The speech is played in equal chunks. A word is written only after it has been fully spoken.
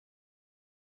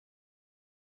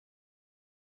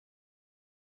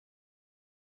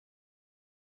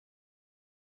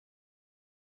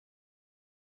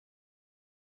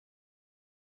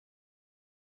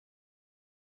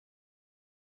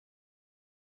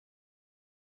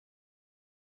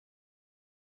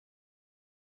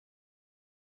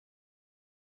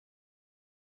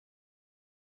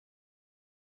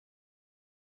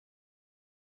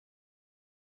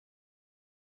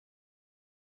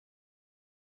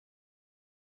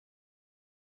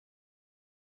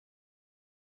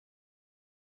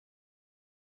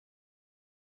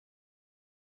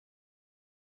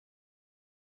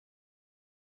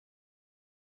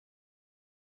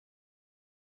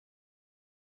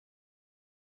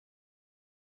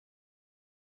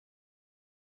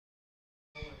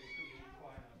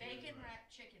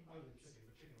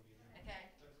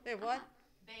They have what?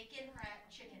 Bacon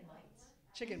wrapped chicken bites.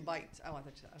 Chicken bites. Oh, I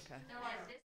thought you said, okay. They're like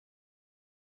this.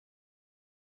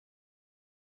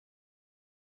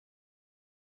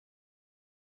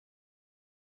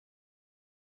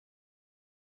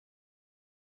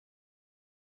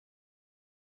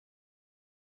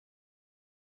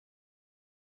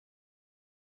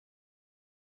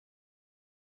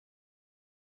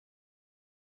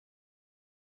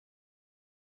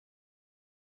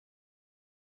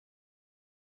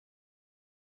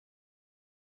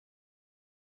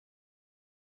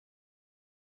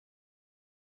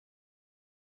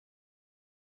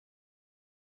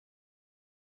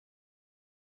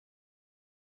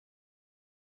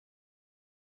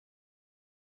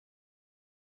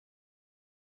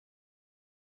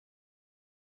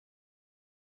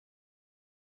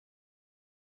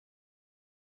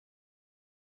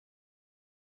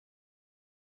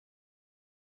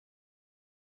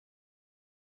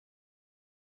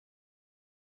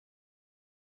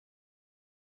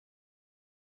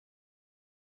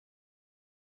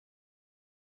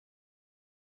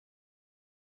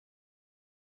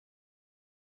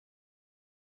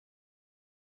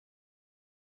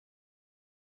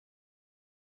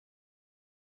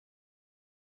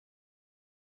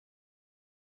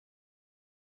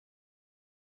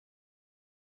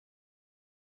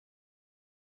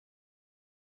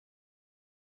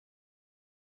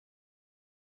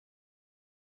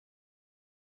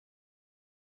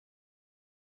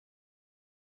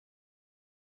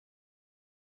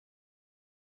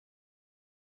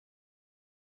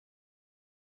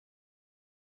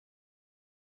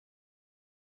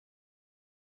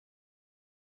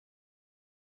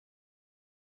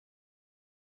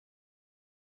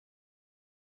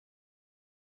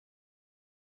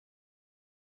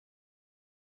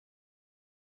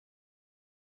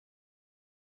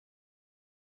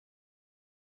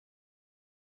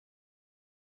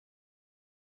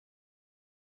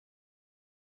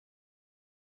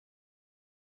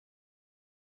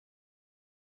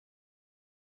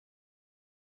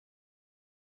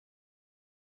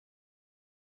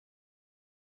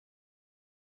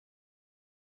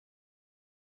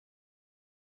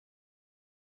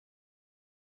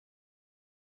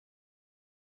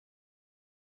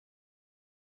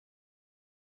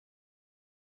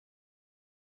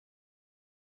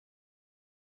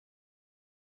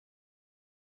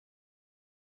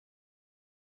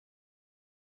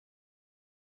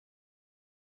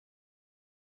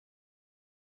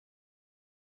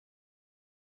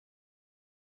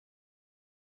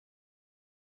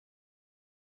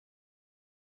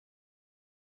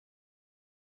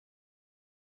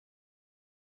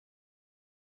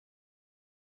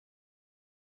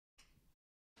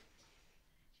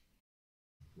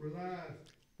 We're live.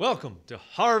 Welcome to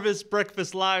Harvest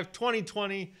Breakfast Live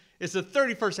 2020. It's the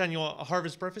 31st annual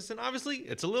Harvest Breakfast, and obviously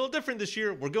it's a little different this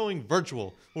year. We're going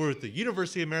virtual. We're at the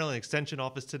University of Maryland Extension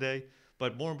office today,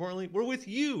 but more importantly, we're with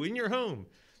you in your home.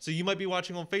 So you might be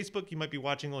watching on Facebook, you might be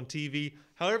watching on TV.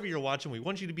 However you're watching, we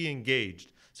want you to be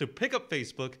engaged. So pick up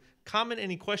Facebook, comment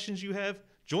any questions you have,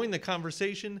 join the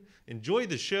conversation, enjoy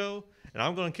the show, and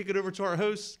I'm going to kick it over to our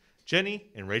hosts,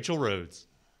 Jenny and Rachel Rhodes.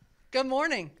 Good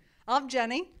morning. I'm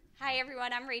Jenny, Hi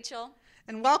everyone, I'm Rachel.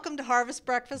 and welcome to Harvest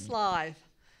Breakfast Live.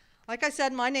 Like I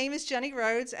said, my name is Jenny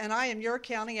Rhodes, and I am your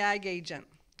county ag agent.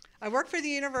 I work for the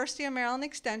University of Maryland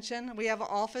Extension. We have an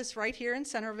office right here in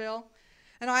Centerville,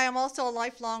 and I am also a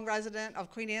lifelong resident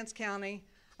of Queen Anne's County.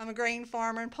 I'm a grain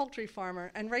farmer and poultry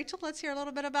farmer. And Rachel, let's hear a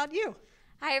little bit about you.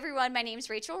 Hi everyone, my name is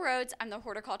Rachel Rhodes. I'm the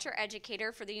horticulture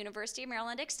educator for the University of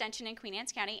Maryland Extension in Queen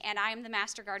Anne's County, and I am the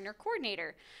Master Gardener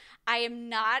Coordinator. I am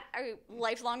not a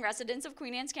lifelong resident of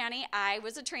Queen Anne's County. I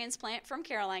was a transplant from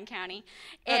Caroline County.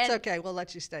 That's okay. We'll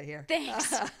let you stay here.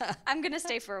 Thanks. I'm going to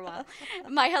stay for a while.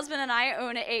 My husband and I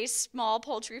own a small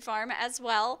poultry farm as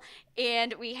well,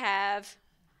 and we have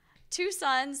 2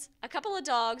 sons, a couple of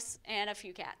dogs, and a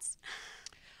few cats.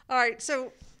 All right,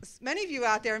 so many of you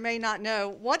out there may not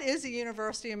know what is the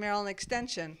University of Maryland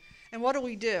Extension and what do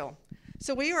we do.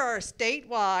 So we are a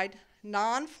statewide,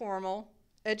 non-formal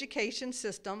education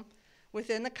system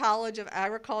within the College of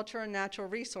Agriculture and Natural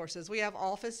Resources. We have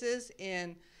offices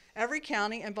in every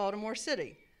county and Baltimore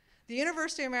City. The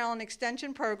University of Maryland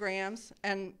Extension programs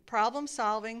and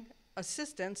problem-solving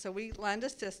assistance, so we lend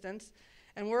assistance,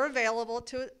 and we're available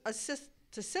to assist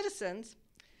to citizens,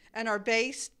 and are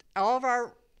based,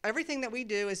 everything that we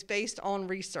do is based on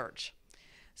research.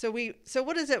 So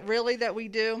what is it really that we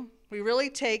do? We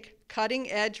really take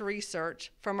cutting-edge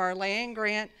research from our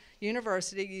land-grant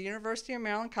university, the University of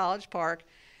Maryland College Park,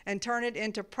 and turn it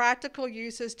into practical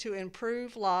uses to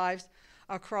improve lives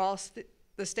across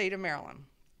the state of Maryland.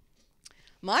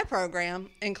 My program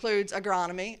includes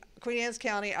agronomy. Queen Anne's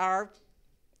County, our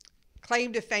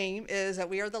claim to fame is that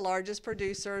we are the largest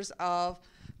producers of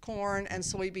corn and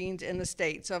soybeans in the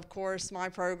state. So of course my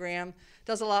program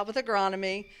does a lot with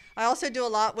agronomy. I also do a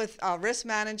lot with risk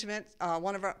management.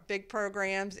 One of our big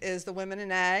programs is the Women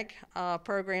in Ag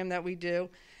program that we do.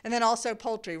 And then also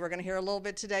poultry. We're going to hear a little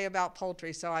bit today about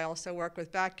poultry. So I also work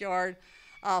with backyard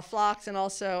flocks and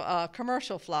also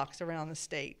commercial flocks around the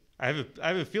state. I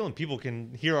have a feeling people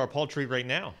can hear our poultry right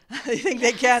now. You think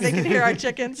they can? They can hear our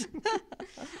chickens?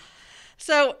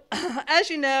 So,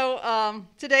 as you know,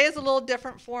 today is a little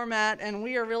different format, and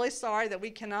we are really sorry that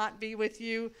we cannot be with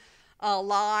you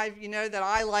live. You know that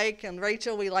I and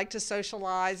Rachel, we like to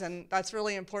socialize, and that's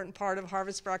really an important part of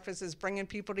Harvest Breakfast is bringing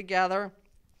people together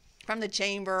from the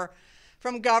chamber,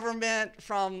 from government,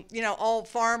 from, all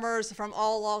farmers, from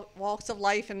all walks of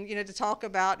life, and, to talk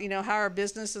about, how our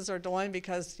businesses are doing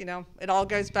because, it all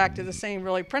goes back to the same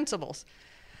really principles.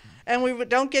 And we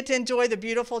don't get to enjoy the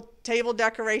beautiful table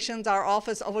decorations. Our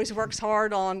office always works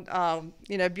hard on,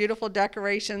 beautiful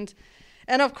decorations.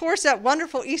 And, of course, that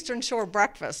wonderful Eastern Shore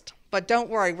breakfast. But don't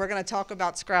worry, we're going to talk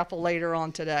about scrapple later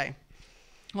on today.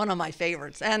 One of my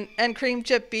favorites. And cream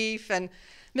chip beef and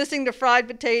missing the fried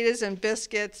potatoes and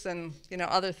biscuits and,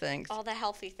 other things. All the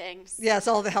healthy things. Yes,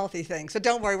 all the healthy things. So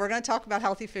don't worry, we're going to talk about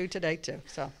healthy food today, too.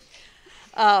 So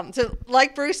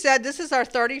like Bruce said, this is our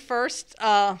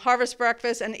 31st Harvest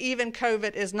Breakfast, and even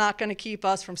COVID is not going to keep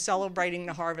us from celebrating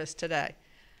the harvest today.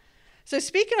 So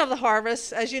speaking of the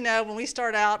harvest, as you know, when we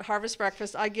start out Harvest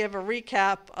Breakfast, I give a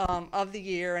recap of the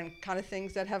year and kind of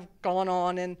things that have gone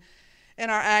on in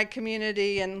our ag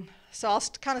community. And so I'll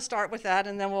kind of start with that,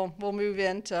 and then we'll move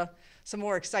into some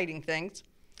more exciting things.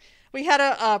 We had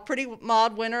a pretty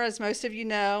mild winter, as most of you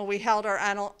know. We held our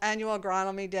annual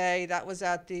agronomy day. That was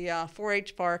at the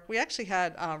 4-H park. We actually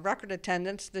had record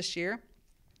attendance this year.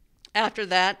 After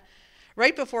that,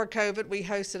 right before COVID, we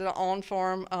hosted an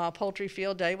on-farm poultry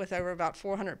field day with over about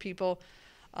 400 people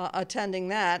attending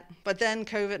that. But then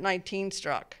COVID-19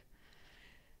 struck.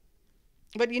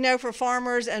 But for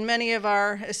farmers and many of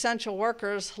our essential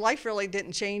workers, life really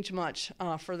didn't change much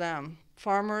for them.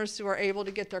 Farmers who are able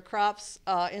to get their crops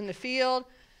in the field,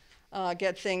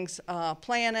 get things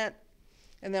planted,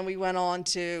 and then we went on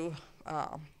to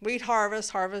wheat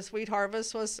harvest. Wheat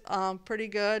harvest was pretty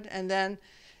good, and then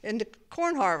into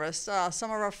corn harvest. Some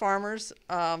of our farmers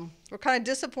were kind of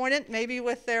disappointed maybe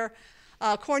with their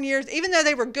corn years. Even though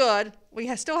they were good,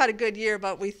 we still had a good year,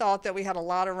 but we thought that we had a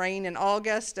lot of rain in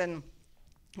August, and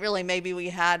really maybe we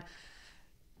had,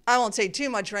 I won't say too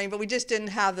much rain, but we just didn't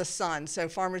have the sun. So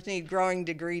farmers need growing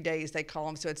degree days, they call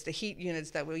them. So it's the heat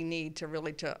units that we need to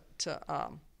really to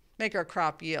make our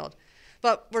crop yield.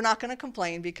 But we're not going to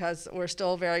complain because we're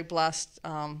still very blessed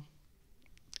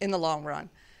in the long run.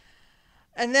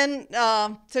 And then,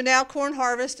 so now corn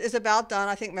harvest is about done.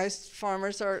 I think most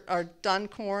farmers are done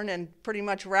corn and pretty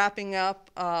much wrapping up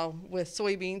with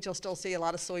soybeans. You'll still see a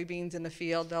lot of soybeans in the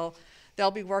field.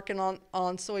 They'll be working on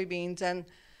soybeans. And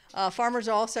farmers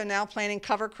are also now planting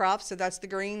cover crops. So that's the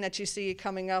green that you see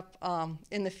coming up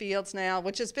in the fields now,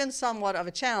 which has been somewhat of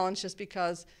a challenge just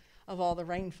because of all the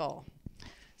rainfall.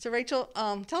 So Rachel,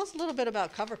 tell us a little bit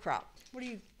about cover crop.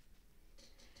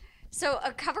 So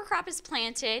a cover crop is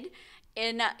planted.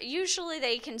 And usually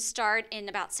they can start in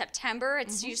about September.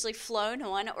 It's usually flown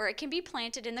on, or it can be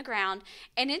planted in the ground.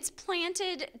 And it's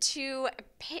planted to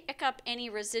pick up any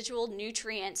residual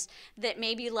nutrients that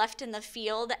may be left in the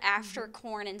field after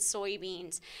corn and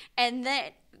soybeans. And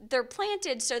then they're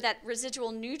planted so that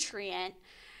residual nutrient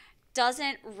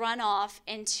doesn't run off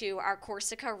into our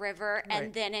Corsica River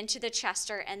and then into the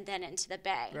Chester and then into the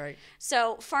bay. Right.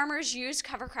 So farmers use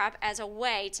cover crop as a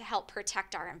way to help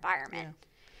protect our environment. Yeah.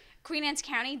 Queen Anne's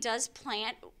County does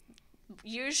plant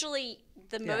usually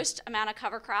the most amount of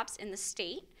cover crops in the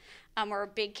state. We're a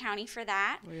big county for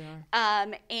that. We are.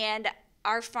 And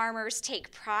our farmers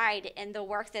take pride in the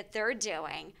work that they're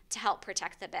doing to help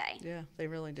protect the bay. Yeah, they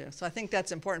really do. So I think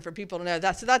that's important for people to know.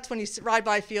 That's when you ride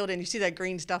by a field and you see that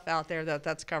green stuff out there,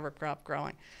 that's cover crop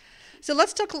growing. So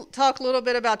let's talk a little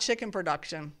bit about chicken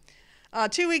production.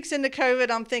 2 weeks into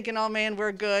COVID, I'm thinking, oh man,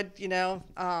 we're good,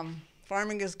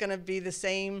 farming is going to be the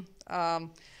same.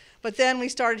 But then we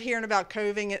started hearing about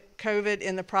COVID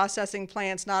in the processing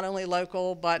plants, not only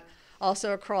local, but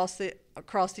also across the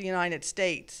United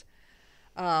States.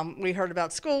 We heard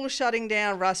about schools shutting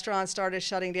down, restaurants started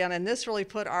shutting down, and this really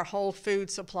put our whole food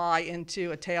supply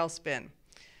into a tailspin.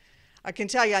 I can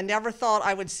tell you, I never thought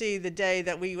I would see the day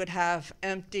that we would have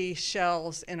empty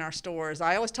shelves in our stores.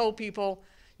 I always told people,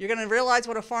 you're going to realize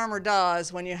what a farmer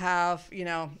does when you have,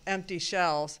 empty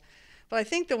shelves. But I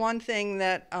think the one thing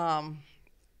that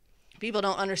people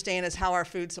don't understand is how our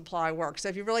food supply works. So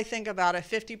if you really think about it,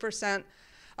 50%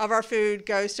 of our food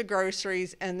goes to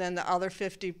groceries, and then the other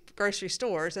 50 grocery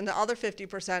stores, and the other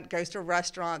 50% goes to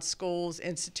restaurants, schools,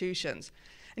 institutions.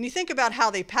 And you think about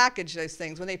how they package those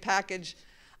things. When they package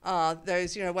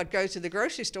those, what goes to the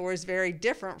grocery store is very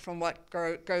different from what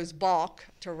goes bulk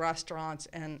to restaurants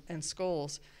and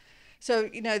schools. So,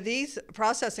 these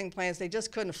processing plants, they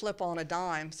just couldn't flip on a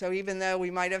dime. So even though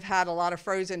we might have had a lot of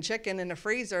frozen chicken in the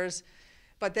freezers,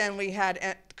 but then we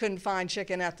couldn't find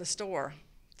chicken at the store.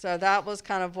 So that was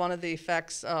kind of one of the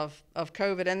effects of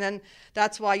COVID. And then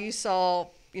that's why you saw,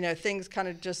 things kind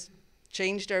of just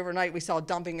changed overnight. We saw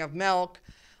dumping of milk.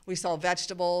 We saw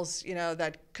vegetables,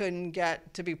 that couldn't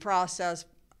get to be processed.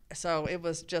 So it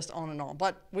was just on and on.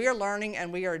 But we are learning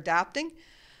and we are adapting.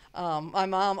 My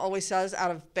mom always says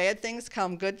out of bad things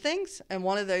come good things. And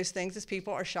one of those things is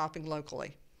people are shopping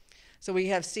locally. So we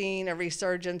have seen a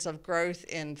resurgence of growth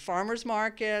in farmers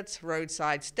markets,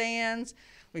 roadside stands.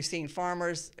 We've seen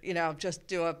farmers, just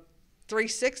do a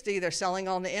 360. They're selling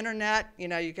on the internet.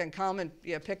 You can come and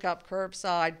pick up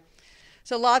curbside.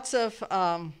 So lots of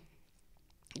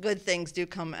good things do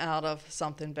come out of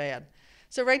something bad.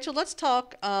 So Rachel, let's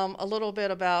talk a little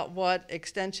bit about what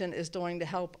Extension is doing to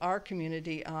help our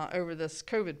community over this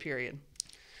COVID period.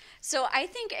 So I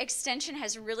think Extension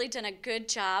has really done a good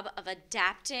job of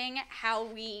adapting how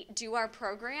we do our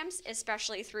programs,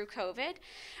 especially through COVID.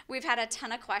 We've had a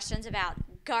ton of questions about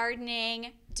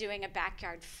gardening, doing a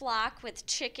backyard flock with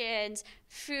chickens,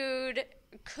 food,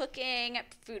 cooking,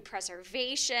 food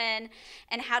preservation,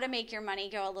 and how to make your money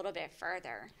go a little bit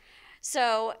further.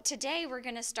 So today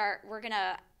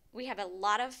we have a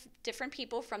lot of different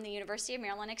people from the University of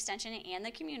Maryland Extension and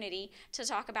the community to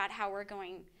talk about how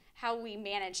we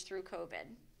manage through COVID.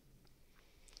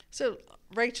 So,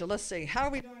 Rachel, let's see. How are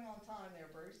we doing on time there,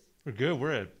 Bruce? We're good.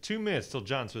 We're at 2 minutes till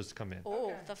John's supposed to come in. Oh,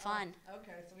 okay. The fun.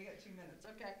 Okay, so we got 2 minutes.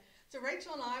 Okay. So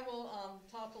Rachel and I will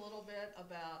talk a little bit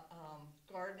about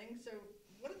gardening. So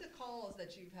what are the calls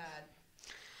that you've had?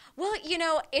 Well,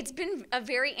 it's been a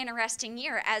very interesting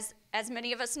year. As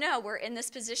many of us know, we're in this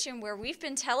position where we've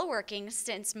been teleworking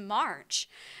since March.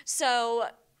 So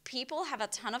people have a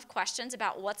ton of questions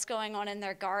about what's going on in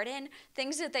their garden,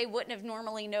 things that they wouldn't have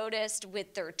normally noticed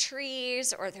with their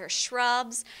trees or their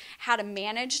shrubs, how to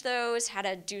manage those, how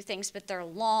to do things with their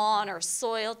lawn or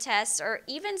soil tests, or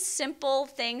even simple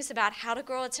things about how to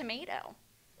grow a tomato.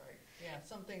 Right. Yeah,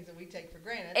 some things that we take for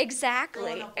granted.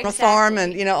 Exactly. On a farm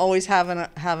and, always having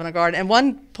a garden. And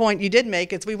one point you did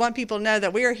make is we want people to know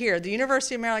that we are here. The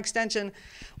University of Maryland Extension,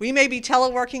 we may be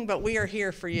teleworking, but we are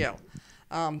here for you.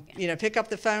 Pick up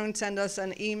the phone, send us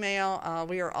an email.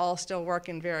 We are all still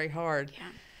working very hard. Yeah.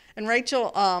 And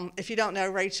Rachel, if you don't know,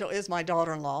 Rachel is my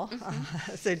daughter-in-law.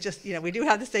 Mm-hmm. So just, we do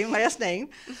have the same last name.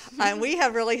 And we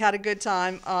have really had a good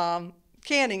time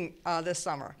canning this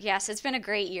summer. Yes, it's been a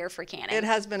great year for canning. It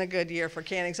has been a good year for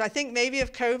canning. So I think maybe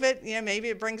if COVID, maybe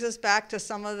it brings us back to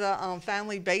some of the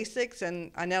family basics.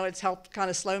 And I know it's helped kind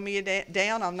of slow me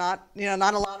down. I'm not,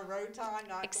 not a lot of road time,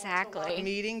 not exactly. going to a lot of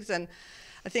meetings. And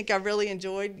I think I really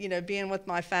enjoyed, being with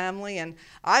my family, and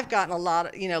I've gotten a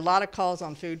lot of calls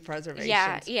on food preservation.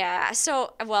 Yeah.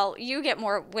 So, well, you get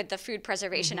more with the food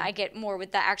preservation. Mm-hmm. I get more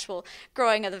with the actual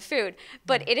growing of the food.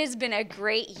 But it has been a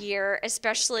great year,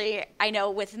 especially, I know,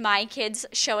 with my kids,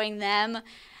 showing them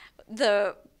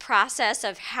the process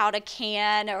of how to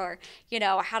can or,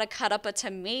 how to cut up a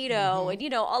tomato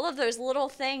and, all of those little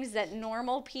things that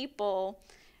normal people,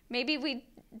 maybe we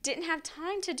didn't have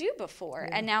time to do before,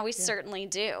 and now we certainly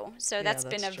do. So that's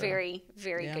been a very,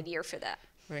 very good year for that.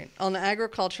 Right. On the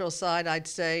agricultural side, I'd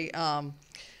say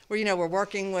we're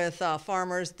working with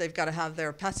farmers. They've got to have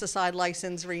their pesticide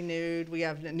license renewed. We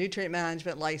have a nutrient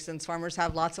management license. Farmers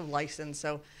have lots of license.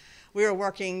 So we are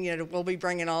working, we'll be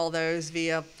bringing all those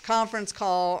via conference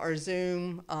call or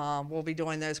Zoom. We'll be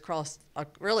doing those across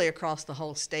the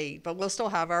whole state, but we'll still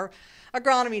have our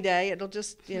agronomy day. It'll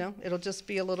just, it'll just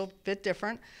be a little bit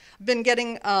different. I've been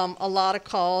getting a lot of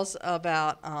calls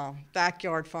about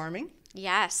backyard farming.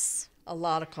 Yes. A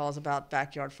lot of calls about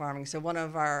backyard farming. So one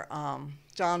of our,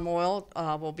 John Moyle,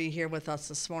 will be here with us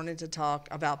this morning to talk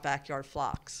about backyard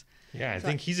flocks. Yeah, I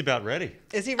think he's about ready.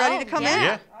 Is he ready to come in?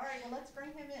 Yeah. All right, well, let's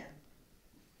bring him in.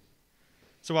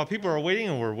 So while people are waiting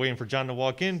and we're waiting for John to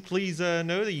walk in, please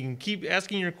know that you can keep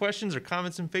asking your questions or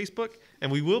comments in Facebook,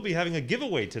 and we will be having a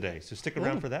giveaway today, so stick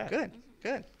around for that.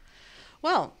 Good.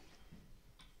 Well,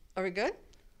 are we good?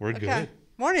 We're good.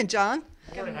 Morning, John.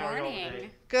 Good morning.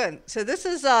 Good. So this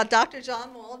is Dr.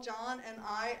 John Moyle. John and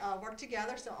I work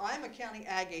together. So I'm a county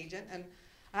ag agent, and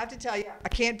I have to tell you, I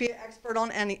can't be an expert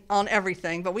on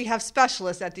everything, but we have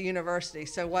specialists at the university.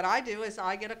 So what I do is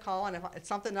I get a call, and if it's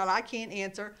something that I can't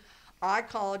answer, I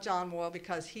call John Moyle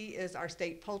because he is our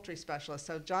state poultry specialist.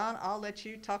 So John, I'll let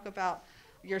you talk about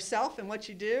yourself and what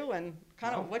you do and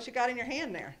kind of what you got in your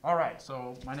hand there. All right,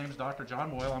 so my name is Dr.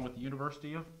 John Moyle. I'm with the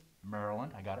University of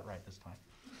Maryland. I got it right this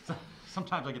time.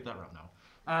 Sometimes I get that wrong now.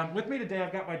 With me today,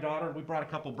 I've got my daughter. We brought a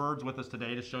couple birds with us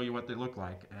today to show you what they look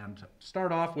like. And to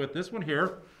start off with this one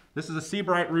here, this is a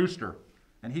Seabright rooster.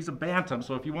 And he's a bantam,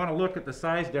 so if you want to look at the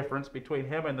size difference between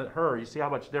him and her, you see how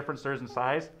much difference there is in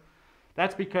size?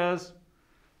 That's because,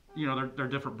 you know, they're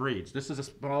different breeds. This is a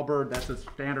small bird. That's a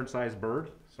standard size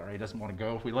bird. Sorry, he doesn't want to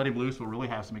go. If we let him loose, we'll really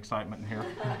have some excitement in here.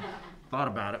 Thought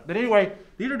about it. But anyway,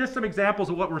 these are just some examples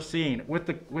of what we're seeing. With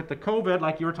the COVID,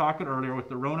 like you were talking earlier, with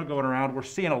the Rona going around, we're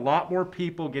seeing a lot more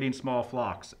people getting small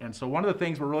flocks. And so one of the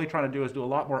things we're really trying to do is do a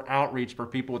lot more outreach for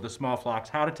people with the small flocks,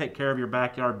 how to take care of your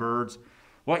backyard birds,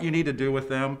 what you need to do with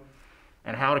them,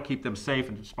 and how to keep them safe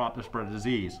and to stop the spread of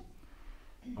disease.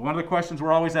 One of the questions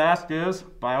we're always asked is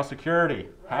biosecurity.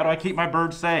 How do I keep my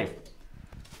birds safe?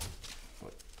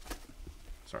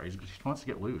 Sorry, he wants to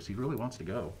get loose. He really wants to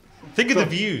go. Think of the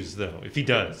views, though, if he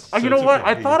does. You know what?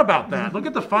 I thought about that. Look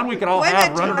at the fun we could all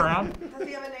have running around. Does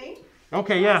he have a name?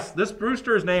 Okay, yes. This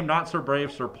rooster is named Not So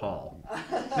Brave Sir Paul.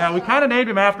 Now, we kind of named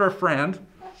him after a friend,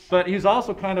 but he's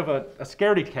also kind of a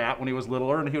scaredy cat when he was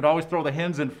littler, and he would always throw the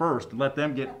hens in first and let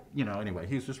them get, you know, anyway,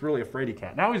 he's just really a fraidy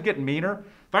cat. Now he's getting meaner.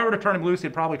 If I were to turn him loose,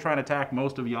 he'd probably try and attack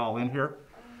most of y'all in here.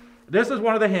 This is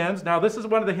one of the hens. Now, this is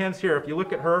one of the hens here. If you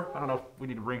look at her, I don't know if we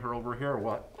need to bring her over here or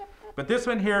what. But this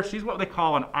one here, she's what they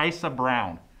call an Isa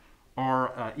Brown,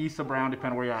 or Isa Brown,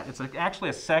 depending where you're at. It's actually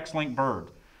a sex-linked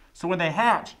bird. So when they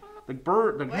hatch,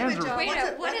 the hens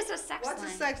are... What is a sex link? What's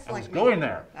a sex I link? was going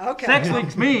there. Okay. Sex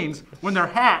links means when they're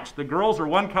hatched, the girls are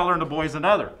one color and the boys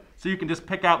another. So you can just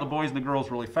pick out the boys and the girls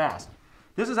really fast.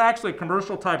 This is actually a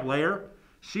commercial type layer.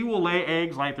 She will lay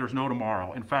eggs like there's no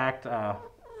tomorrow. In fact,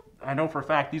 I know for a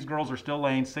fact these girls are still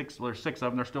laying there's 6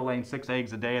 of them, they're still laying 6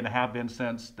 eggs a day, and they have been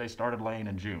since they started laying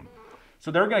in June. So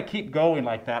they're going to keep going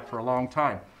like that for a long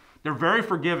time. They're very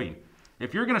forgiving.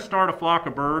 If you're going to start a flock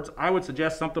of birds, I would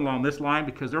suggest something along this line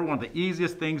because they're one of the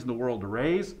easiest things in the world to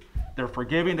raise. They're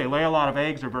forgiving, they lay a lot of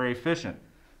eggs, they're very efficient.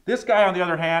 This guy, on the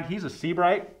other hand, he's a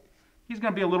Seabright. He's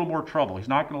going to be a little more trouble. He's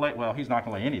not going to lay, well, he's not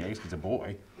going to lay any eggs because he's a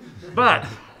boy. But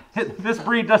this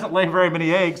breed doesn't lay very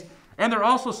many eggs, and they're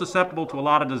also susceptible to a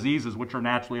lot of diseases which are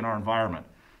naturally in our environment.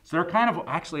 So they're kind of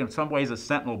actually in some ways a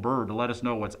sentinel bird to let us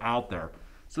know what's out there.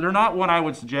 So they're not one I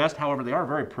would suggest. However, they are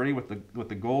very pretty with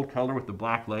the gold color with the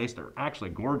black lace. They're actually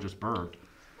a gorgeous bird.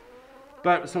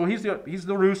 But so he's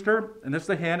the rooster, and this is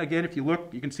the hen. Again, if you look,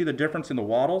 you can see the difference in the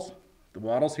wattles. The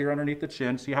wattles here underneath the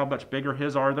chin. See how much bigger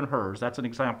his are than hers. That's an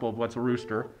example of what's a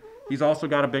rooster. He's also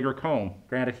got a bigger comb.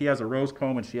 Granted, he has a rose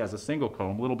comb and she has a single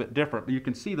comb, a little bit different, but you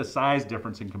can see the size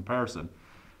difference in comparison.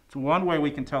 It's one way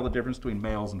we can tell the difference between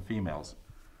males and females.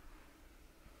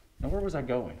 Now, where was I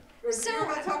going? We're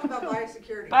going to talk about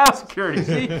biosecurity. Biosecurity,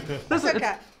 see? That's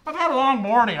okay. I've had a long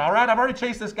morning, all right? I've already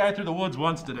chased this guy through the woods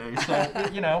once today, so,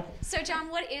 you know. So, John,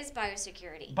 what is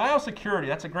biosecurity? Biosecurity,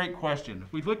 that's a great question.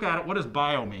 If we look at it, what does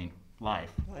bio mean?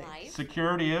 Life. Life.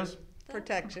 Security is?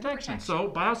 Protection. So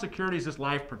biosecurity is just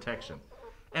life protection.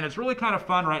 And it's really kind of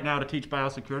fun right now to teach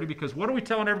biosecurity because what are we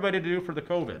telling everybody to do for the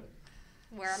COVID?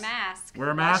 Wear a mask. Wear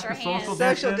a mask with Social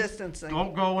distancing.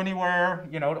 Don't go anywhere,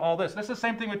 you know, all this. That's the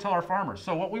same thing we tell our farmers.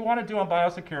 So what we want to do on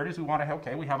biosecurity is we want to,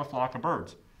 okay, we have a flock of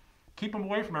birds. Keep them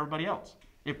away from everybody else.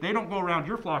 If they don't go around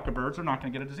your flock of birds, they're not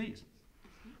going to get a disease.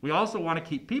 We also want to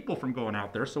keep people from going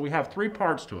out there. So we have 3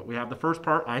 parts to it. We have the first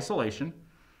part, isolation.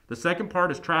 The second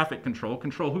part is traffic control.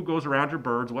 Control who goes around your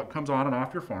birds, what comes on and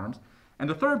off your farms. And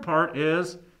the third part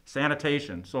is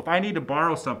sanitation. So if I need to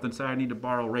borrow something, say I need to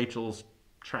borrow Rachel's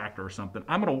tractor or something,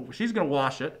 she's going to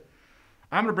wash it.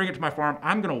 I'm going to bring it to my farm.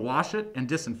 I'm going to wash it and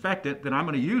disinfect it. Then I'm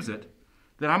going to use it.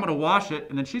 Then I'm going to wash it.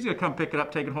 And then she's going to come pick it up,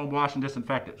 take it home, wash and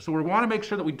disinfect it. So we want to make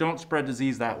sure that we don't spread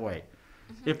disease that way.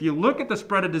 If you look at the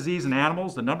spread of disease in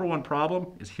animals, the #1 problem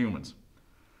is humans.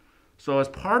 So as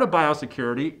part of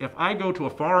biosecurity, if I go to a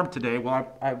farm today,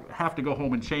 well, I have to go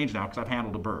home and change now because I've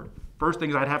handled a bird. First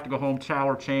thing is I'd have to go home,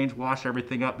 shower, change, wash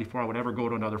everything up before I would ever go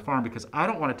to another farm because I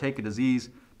don't want to take a disease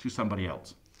to somebody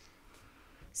else.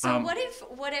 So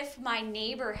what if my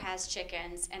neighbor has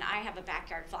chickens and I have a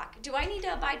backyard flock? Do I need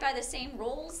to abide by the same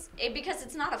rules? Because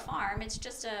it's not a farm, it's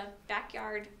just a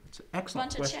backyard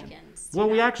bunch of chickens.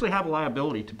 Well, we actually have a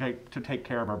liability to take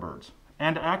care of our birds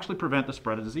and to actually prevent the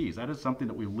spread of disease. That is something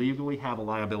that we legally have a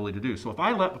liability to do. So if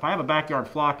I have a backyard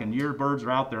flock and your birds are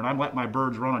out there and I'm letting my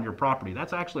birds run on your property,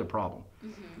 that's actually a problem.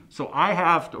 So I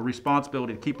have a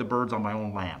responsibility to keep the birds on my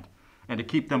own land and to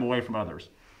keep them away from others.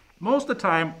 Most of the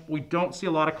time, we don't see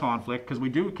a lot of conflict because we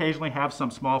do occasionally have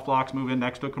some small flocks move in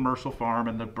next to a commercial farm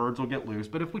and the birds will get loose.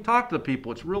 But if we talk to the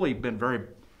people, it's really been very,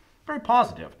 very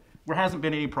positive. There hasn't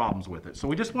been any problems with it. So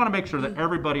we just want to make sure that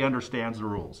everybody understands the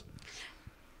rules.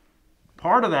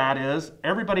 Part of that is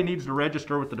everybody needs to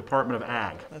register with the Department of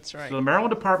Ag. That's right. So the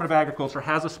Maryland Department of Agriculture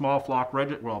has a small flock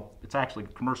well, it's actually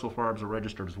commercial farms are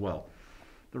registered as well.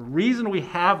 The reason we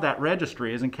have that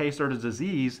registry is in case there's a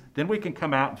disease, then we can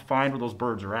come out and find where those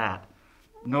birds are at,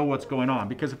 know what's going on.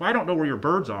 Because if I don't know where your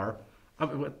birds are,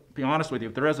 I'll be honest with you,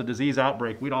 if there is a disease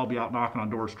outbreak, we'd all be out knocking on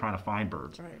doors trying to find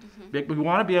birds. Right. We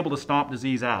want to be able to stomp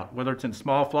disease out, whether it's in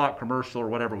small flock, commercial, or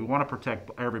whatever. We want to protect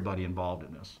everybody involved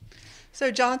in this.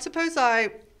 So, John, suppose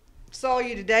I saw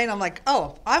you today and I'm like,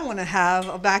 oh, I want to have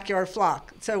a backyard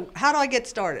flock. So how do I get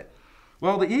started?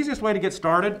 Well, the easiest way to get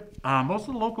started, most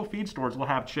of the local feed stores will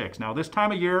have chicks. Now, this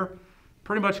time of year,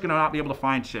 pretty much going to not be able to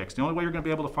find chicks. The only way you're going to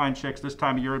be able to find chicks this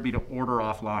time of year would be to order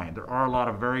offline. There are a lot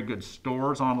of very good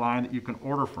stores online that you can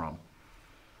order from.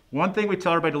 One thing we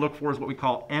tell everybody to look for is what we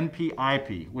call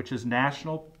NPIP, which is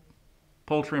National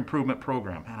Poultry Improvement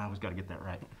Program. Man, I always got to get that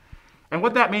right. And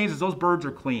what that means is those birds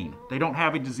are clean. They don't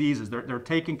have any diseases. They're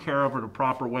taken care of in a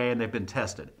proper way and they've been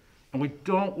tested. And we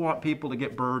don't want people to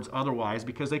get birds otherwise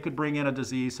because they could bring in a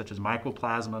disease such as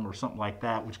mycoplasma or something like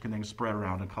that, which can then spread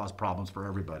around and cause problems for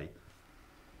everybody.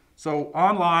 So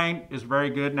online is very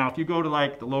good. Now, if you go to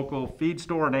like the local feed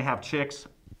store and they have chicks,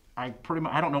 I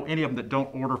don't know any of them that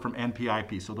don't order from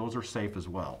NPIP, so those are safe as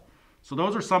well. So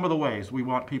those are some of the ways we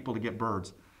want people to get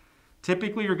birds.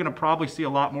 Typically, you're going to probably see a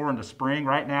lot more in the spring.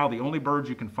 Right now, the only birds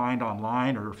you can find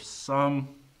online are some,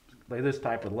 like this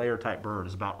type of layer type bird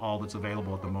is about all that's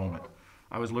available at the moment.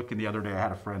 I was looking the other day, I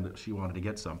had a friend that she wanted to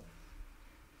get some. In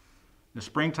the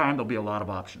springtime, there'll be a lot of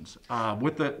options.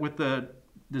 With the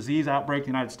disease outbreak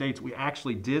in the United States, we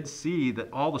actually did see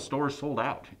that all the stores sold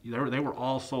out. They were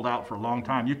all sold out for a long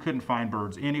time. You couldn't find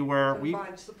birds anywhere.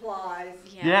 Find supplies.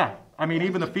 Yeah. I mean,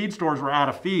 even the feed stores were out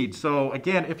of feed. So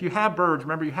again, if you have birds,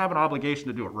 remember you have an obligation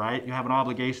to do it right. You have an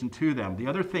obligation to them. The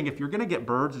other thing, if you're going to get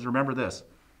birds, is remember this.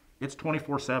 It's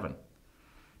 24/7.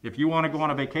 If you want to go on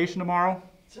a vacation tomorrow,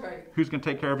 That's right. who's going to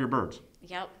take care of your birds?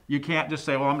 Yep. You can't just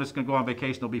say, well, I'm just going to go on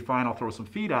vacation, they'll be fine, I'll throw some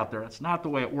feed out there. That's not the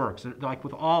way it works. Like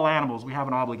with all animals, we have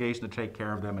an obligation to take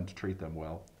care of them and to treat them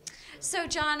well. So,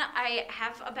 John, I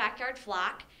have a backyard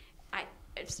flock.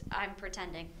 I'm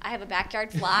pretending. I have a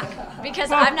backyard flock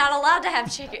because I'm not allowed to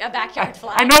have a backyard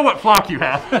flock. I know what flock you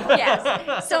have.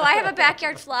 Yes. So I have a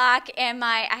backyard flock, and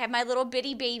I have my little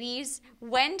bitty babies.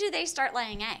 When do they start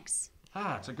laying eggs?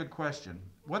 It's a good question.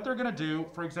 What they're going to do,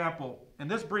 for example, in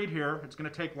this breed here, it's going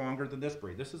to take longer than this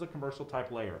breed. This is a commercial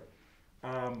type layer.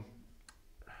 I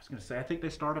was going to say, I think they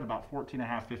start at about 14 and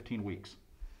a half, 15 weeks,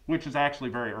 which is actually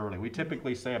very early. We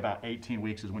typically say about 18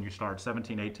 weeks is when you start,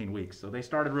 17, 18 weeks. So they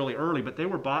started really early, but they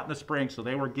were bought in the spring, so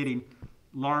they were getting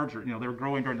larger. They were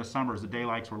growing during the summer as the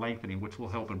daylights were lengthening, which will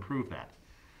help improve that.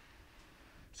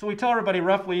 So we tell everybody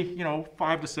roughly,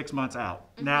 5 to 6 months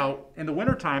out. Mm-hmm. Now, in the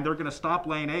wintertime, they're going to stop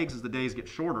laying eggs as the days get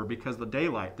shorter because the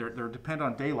daylight, they're dependent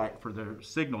on daylight for their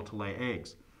signal to lay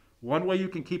eggs. One way you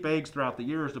can keep eggs throughout the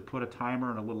year is to put a timer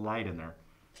and a little light in there.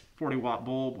 40-watt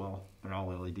bulb, well, they're all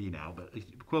LED now, but the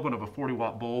equivalent of a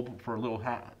 40-watt bulb for a little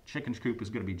chicken coop is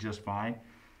going to be just fine.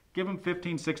 Give them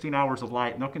 15, 16 hours of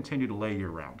light, and they'll continue to lay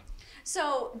year-round.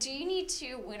 So, do you need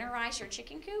to winterize your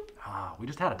chicken coop? We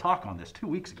just had a talk on this 2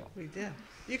 weeks ago. We did.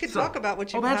 You can talk about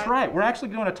what you that's right. We're actually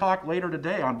doing a talk later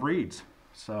today on breeds.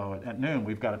 So at noon,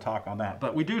 we've got a talk on that.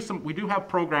 But we do have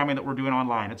programming that we're doing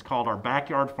online. It's called our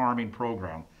Backyard Farming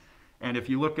Program. And if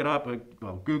you look it up,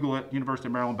 Google it, University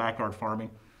of Maryland Backyard Farming,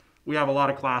 we have a lot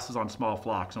of classes on small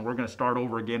flocks. And we're going to start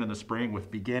over again in the spring with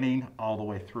beginning all the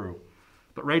way through.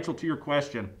 But Rachel, to your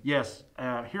question, yes,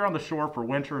 here on the shore for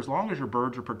winter, as long as your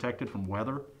birds are protected from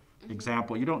weather,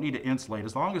 example, you don't need to insulate.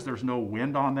 As long as there's no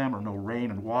wind on them or no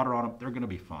rain and water on them, they're going to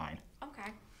be fine.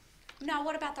 Okay. Now,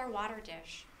 what about their water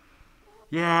dish?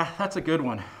 Yeah, that's a good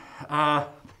one.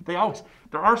 There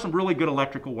are some really good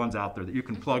electrical ones out there that you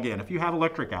can plug in if you have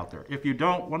electric out there. If you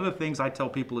don't, one of the things I tell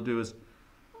people to do is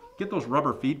get those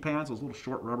rubber feed pans, those little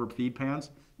short rubber feed pans.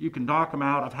 You can knock them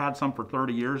out. I've had some for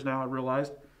 30 years now, I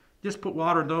realized. Just put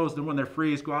water in those, then when they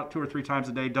freeze, go out 2 or 3 times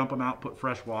a day, dump them out, put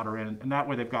fresh water in, and that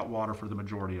way they've got water for the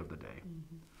majority of the day.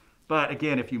 Mm-hmm. But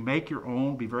again, if you make your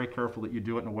own, be very careful that you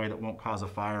do it in a way that won't cause a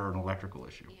fire or an electrical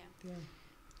issue. Yeah.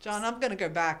 John, I'm going to go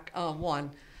back one.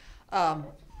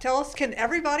 Tell us, can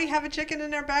everybody have a chicken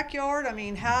in their backyard? I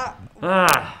mean, how?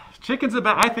 Chickens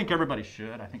I think everybody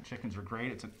should. I think chickens are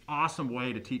great. It's an awesome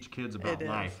way to teach kids about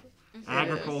life.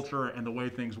 agriculture and the way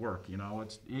things work. You know,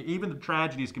 even the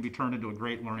tragedies can be turned into a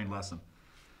great learning lesson.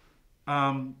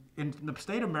 In the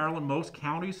state of Maryland, most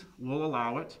counties will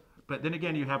allow it, but then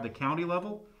again, you have the county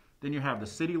level, then you have the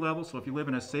city level. So if you live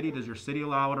in a city, does your city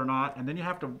allow it or not? And then you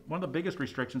have to, one of the biggest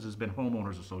restrictions has been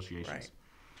homeowners associations. Right.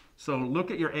 So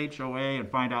look at your HOA and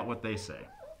find out what they say.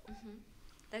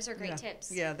 Those are great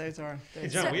tips. Yeah, those are. Hey,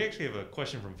 John, we actually have a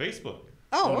question from Facebook.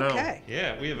 Oh, no. okay.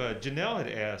 Yeah, we have Janelle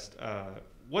had asked,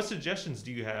 what suggestions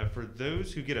do you have for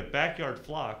those who get a backyard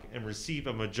flock and receive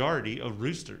a majority of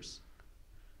roosters?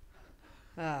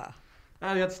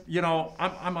 That's, you know,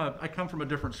 I come from a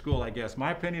different school, I guess.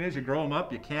 My opinion is you grow them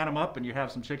up, you can them up, and you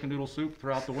have some chicken noodle soup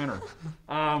throughout the winter.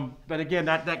 But again,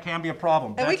 that can be a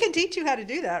problem. And we can teach you how to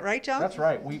do that, right, John? That's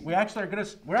right. We're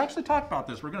actually talking about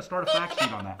this. We're gonna start a fact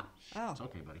sheet on that. Oh. It's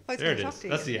okay, buddy. Oh, he's There gonna it talk is. to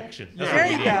That's you. the action. There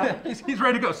you go. He's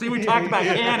ready to go. See, we talked about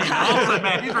canning. All of a sudden,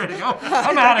 man, he's ready to go.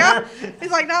 I'm out of here. He's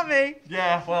like, not me.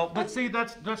 Yeah, well, but see,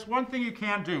 that's one thing you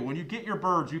can do. When you get your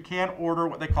birds, you can order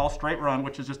what they call straight run,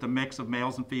 which is just a mix of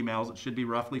males and females. It should be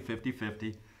roughly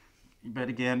 50-50. But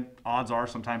again, odds are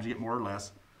sometimes you get more or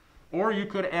less. Or you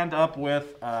could end up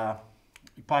with,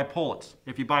 buy pullets.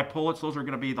 If you buy pullets, those are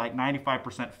going to be like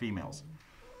 95% females.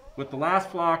 With the last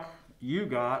flock you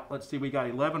got, let's see, we got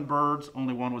 11 birds,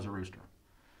 only one was a rooster.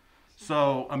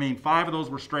 So, I mean, 5 of those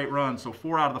were straight runs, so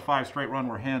 4 out of the 5 straight run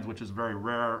were hens, which is very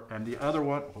rare. And the other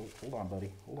one, hold on,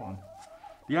 buddy, hold on.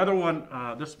 The other one,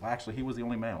 actually, he was the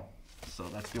only male. So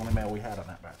that's the only male we had on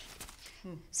that batch.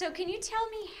 So can you tell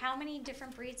me how many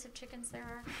different breeds of chickens there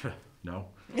are? No.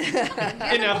 You're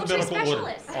the poultry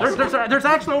specialist. There's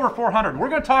actually over 400. We're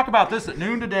going to talk about this at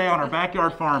noon today on our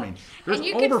backyard farming. There's And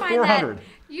you over can find 400. that.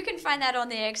 You can find that on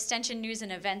the Extension News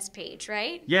and Events page,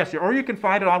 right? Yes, or you can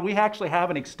find it on, we actually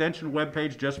have an extension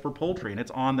webpage just for poultry, and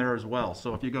it's on there as well.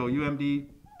 So if you go umd.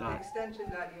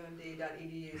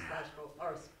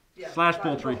 Extension.umd.edu/poultry.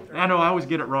 Poultry. I know, I always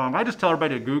get it wrong. I just tell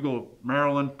everybody to Google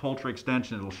Maryland Poultry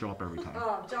Extension. It'll show up every time.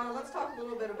 John, let's talk a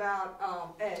little bit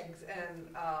about eggs. And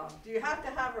do you have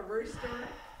to have a rooster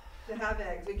to have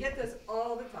eggs? We get this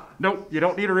all the time. Nope, you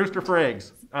don't need a rooster for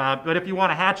eggs. But if you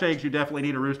want to hatch eggs, you definitely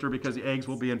need a rooster because the eggs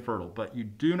will be infertile. But you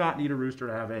do not need a rooster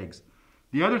to have eggs.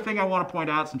 The other thing I want to point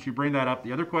out, since you bring that up,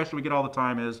 the other question we get all the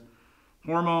time is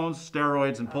hormones,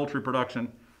 steroids, and poultry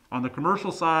production. On the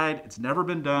commercial side, it's never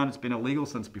been done. It's been illegal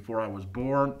since before I was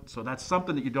born. So that's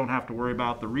something that you don't have to worry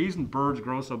about. The reason birds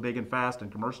grow so big and fast in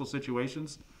commercial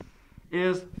situations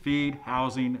is feed,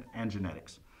 housing, and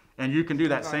genetics. And you can do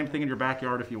that same thing in your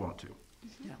backyard if you want to.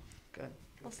 Yeah, good.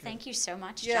 Well, thank you so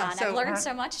much, Yeah, John. so- I've learned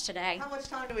so much today. How much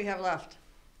time do we have left?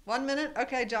 1 minute?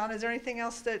 Okay, John, is there anything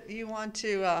else that you want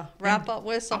to wrap up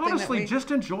with? Something Honestly, that we...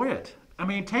 just enjoy it. I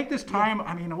mean, take this time.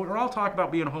 I mean, we're all talking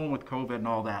about being home with COVID and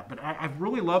all that, but I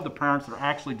really love the parents that are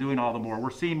actually doing all the more. We're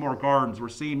seeing more gardens. We're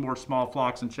seeing more small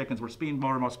flocks and chickens. We're seeing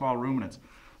more and more small ruminants.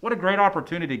 What a great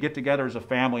opportunity to get together as a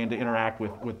family and to interact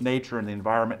with nature and the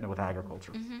environment and with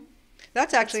agriculture.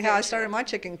 That's actually how I started my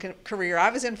chicken career. I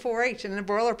was in 4-H and in a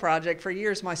broiler project for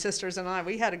years. My sisters and I,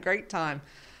 we had a great time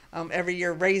every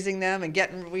year raising them and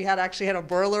actually had a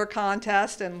broiler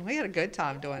contest, and we had a good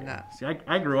time doing that. See,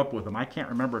 I grew up with them. I can't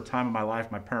remember a time in my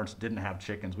life my parents didn't have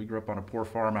chickens. We grew up on a poor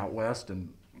farm out west, and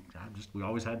we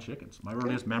always had chickens. My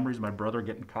earliest memories, my brother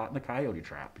getting caught in the coyote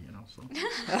trap, you know. So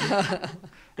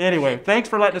anyway, thanks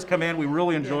for letting us come in. We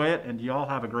really enjoy it, and you all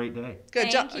have a great day.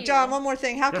 Good. Thank you. John, one more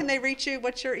thing. How can they reach you?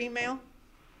 What's your email?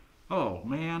 Oh,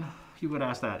 man, you would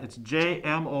ask that. It's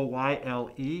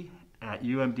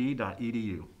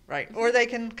jmoyle@umd.edu. Right. Or they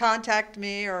can contact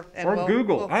me or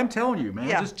Google. I'm telling you, man.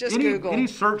 Yeah, just any, Google. Any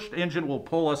search engine will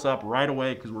pull us up right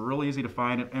away because we're really easy to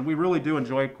find it. And we really do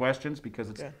enjoy questions because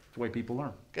it's the way people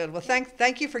learn. Good. Well,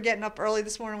 thank you for getting up early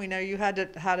this morning. We know you had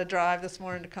to drive this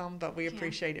morning to come, but we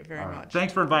appreciate it very much.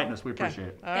 Thanks for inviting us. We appreciate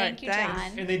it. All right, Thank you, thanks.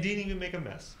 John. And they didn't even make a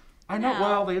mess. I know. No.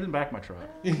 Well, they didn't back my truck.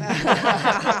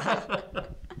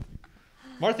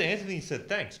 Martha Anthony said,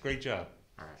 thanks. Great job.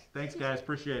 All right. Thanks, guys.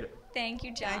 Appreciate it. Thank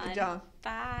you, John. Thank you, John.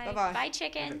 Bye. Bye-bye. Bye,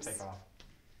 chickens. Take off.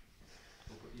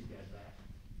 We'll put you guys back.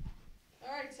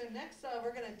 All right, so next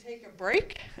we're going to take a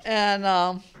break, and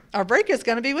our break is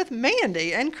going to be with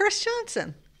Mandy and Chris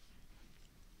Johnson.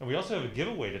 And we also have a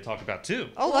giveaway to talk about, too.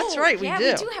 Oh, that's right, we yeah, do.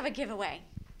 we do have a giveaway.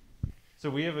 So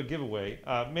we have a giveaway.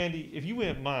 Mandy, if you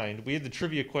wouldn't mind, we have the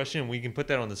trivia question. We can put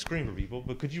that on the screen for people.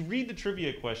 But could you read the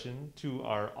trivia question to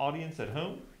our audience at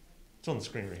home? It's on the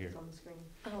screen right here.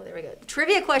 Oh, there we go.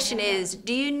 Trivia question is,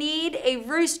 do you need a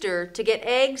rooster to get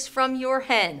eggs from your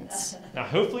hens? Now,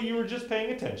 hopefully you were just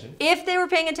paying attention. If they were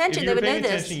paying attention, If they you were would know paying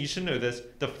this. attention, you should know this.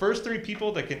 The first 3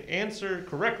 people that can answer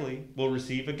correctly will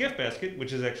receive a gift basket,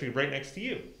 which is actually right next to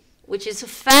you. which is a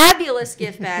fabulous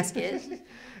gift basket.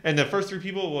 And the first 3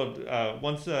 people will,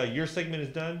 once your segment is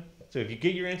done, so if you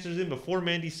get your answers in before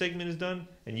Mandy's segment is done,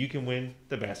 and you can win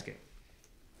the basket.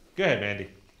 Go ahead, Mandy.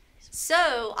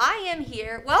 So I am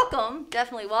here. Welcome,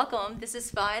 definitely welcome. This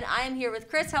is fun. I am here with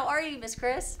Chris. How are you, Miss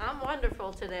Chris? I'm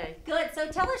wonderful today. Good. So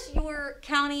tell us your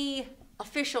county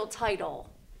official title.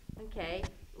 Okay,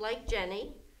 like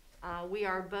Jenny, we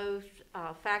are both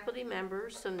faculty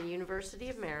members from the University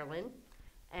of Maryland,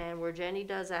 and where Jenny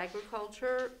does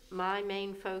agriculture, my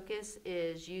main focus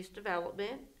is youth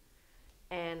development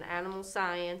and animal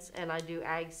science, and I do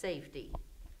ag safety.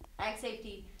 Ag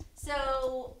safety.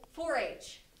 So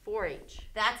 4-H. 4-H.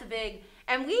 That's a big,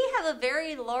 and we have a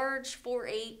very large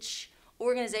 4-H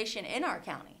organization in our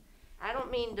county. I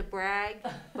don't mean to brag,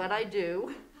 but I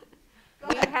do.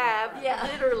 We have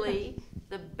literally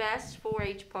the best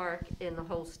 4-H park in the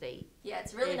whole state. Yeah,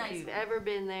 it's really nice. If you've ever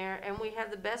been there, and we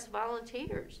have the best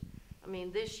volunteers. I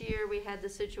mean, this year we had the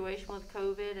situation with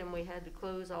COVID and we had to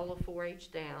close all of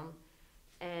 4-H down.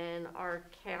 And our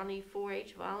county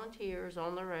 4-H volunteers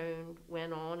on their own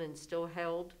went on and still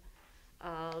held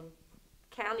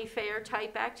county fair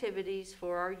type activities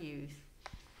for our youth.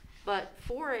 But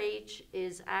 4-H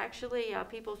is actually,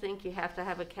 people think you have to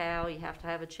have a cow, you have to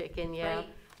have a chicken. Yeah, Right.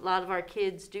 A lot of our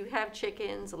kids do have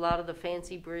chickens, a lot of the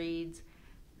fancy breeds.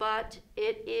 But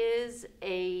it is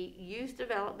a youth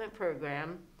development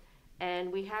program,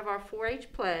 and we have our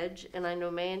 4-H pledge. And I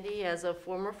know Mandy, as a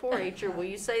former 4-Her, will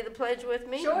you say the pledge with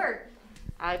me? Sure.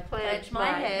 I pledge my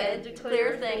head to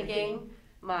clear thinking,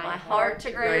 my heart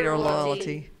to greater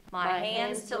loyalty, my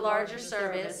hands to larger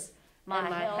service, my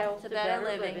health to better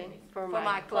living, for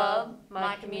my club,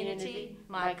 my community,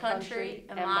 my country,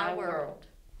 and my world.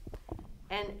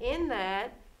 And in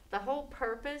that, the whole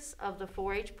purpose of the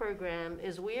 4-H program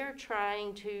is we are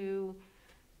trying to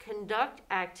conduct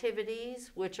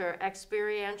activities which are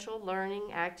experiential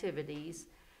learning activities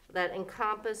that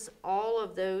encompass all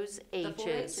of those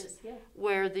H's,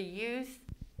 where the youth,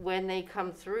 when they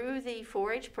come through the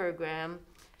 4-H program,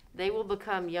 they will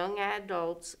become young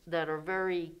adults that are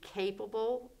very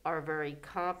capable, are very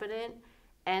competent,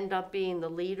 end up being the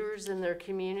leaders in their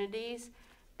communities.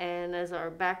 And as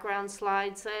our background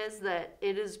slide says, that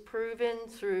it is proven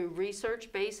through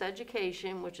research-based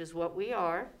education, which is what we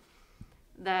are,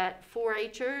 that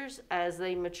 4-Hers, as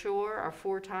they mature, are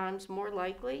 4 times more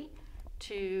likely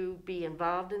to be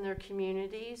involved in their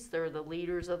communities. They're the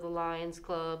leaders of the Lions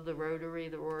Club, the Rotary,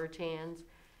 the Roritans.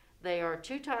 They are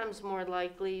 2 times more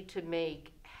likely to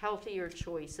make healthier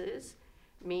choices,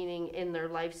 meaning in their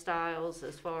lifestyles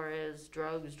as far as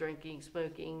drugs, drinking,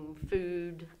 smoking,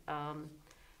 food,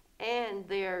 and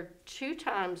they're 2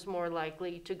 times more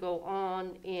likely to go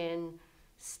on in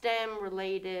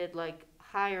STEM-related, like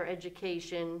higher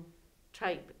education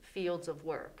type fields of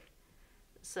work.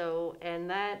 So, and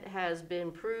that has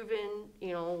been proven,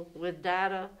 you know, with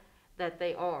data that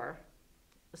they are.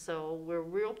 So we're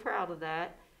real proud of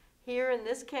that. Here in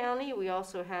this county, we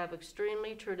also have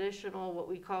extremely traditional, what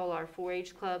we call our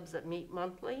 4-H clubs that meet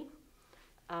monthly.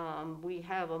 We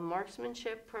have a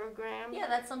marksmanship program. Yeah,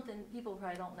 that's something people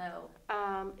probably don't know.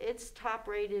 It's top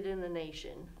rated in the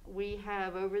nation. We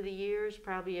have, over the years,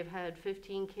 probably have had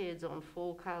 15 kids on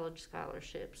full college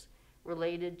scholarships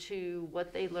related to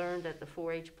what they learned at the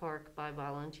 4-H park by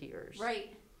volunteers.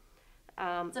 Right.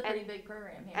 It's a pretty big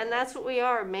program here. And that's what we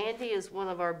are. Mandy is one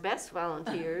of our best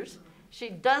volunteers. She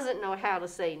doesn't know how to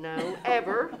say no,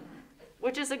 ever,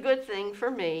 which is a good thing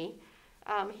for me.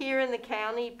 Here in the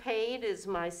county, paid is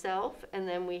myself, and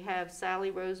then we have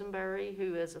Sally Rosenberry,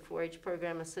 who is a 4-H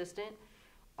program assistant.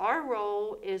 Our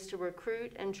role is to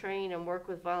recruit and train and work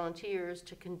with volunteers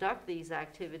to conduct these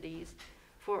activities.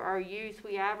 For our youth,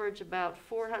 we average about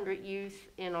 400 youth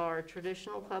in our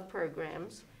traditional club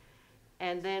programs.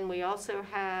 And then we also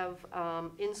have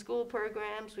in-school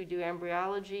programs. We do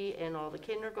embryology in all the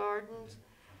kindergartens.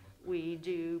 We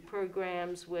do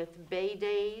programs with Bay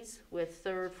Days with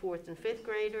 3rd, 4th, and 5th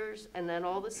graders. And then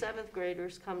all the 7th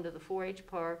graders come to the 4-H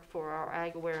park for our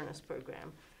Ag Awareness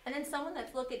program. And then someone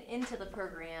that's looking into the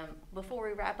program, before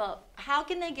we wrap up, how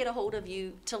can they get a hold of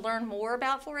you to learn more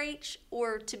about 4-H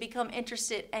or to become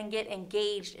interested and get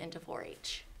engaged into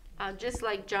 4-H? Just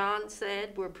like John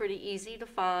said, we're pretty easy to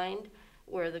find.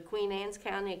 We're the Queen Anne's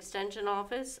County Extension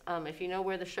Office. If you know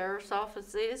where the Sheriff's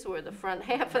Office is, we're the front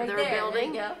half of their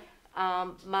building. There you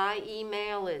go. My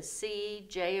email is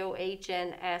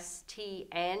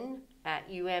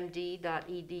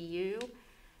cjohnstn@umd.edu.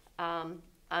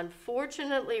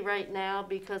 Unfortunately, right now,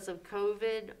 because of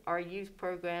COVID, our youth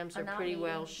programs are pretty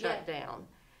well shut down.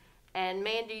 And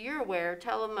Mandy, you're aware,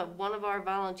 tell them of one of our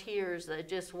volunteers that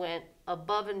just went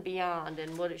above and beyond,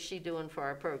 and what is she doing for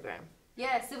our program?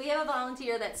 Yeah, so we have a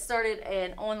volunteer that started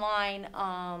an online,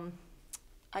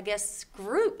 I guess,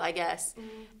 group, I guess.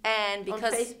 And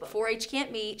because Facebook. 4-H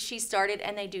can't meet, she started,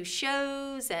 and they do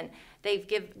shows, and they're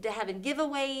having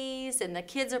giveaways, and the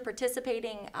kids are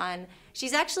participating on.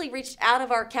 She's actually reached out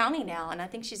of our county now, and I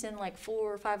think she's in like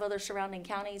 4 or 5 other surrounding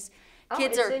counties.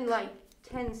 Kids it's are in like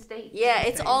 10 states. Yeah,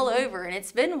 it's all over, and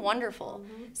it's been wonderful.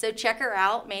 So check her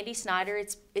out, Mandy Snyder.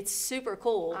 It's super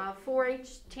cool.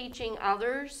 4-H Teaching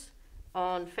Others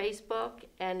on Facebook,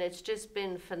 and it's just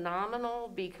been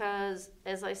phenomenal because,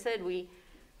 as I said,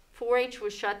 4-H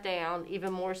was shut down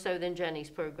even more so than Jenny's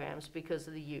programs because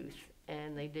of the youth,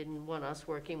 and they didn't want us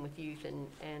working with youth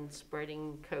and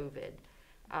spreading COVID.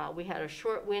 We had a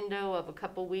short window of a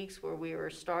couple weeks where we were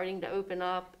starting to open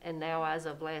up, and now as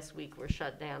of last week we're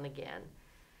shut down again.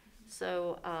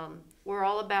 So we're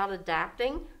all about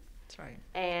adapting. That's right.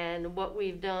 And what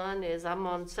we've done is I'm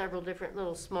on several different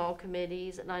little small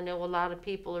committees, and I know a lot of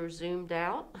people are zoomed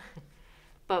out.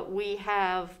 But we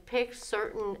have picked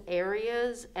certain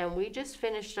areas, and we just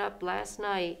finished up last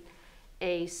night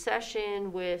a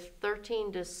session with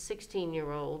 13 to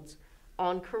 16-year-olds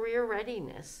on career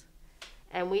readiness.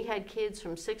 And we had kids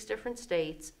from 6 different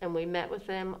states, and we met with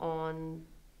them on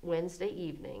Wednesday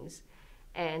evenings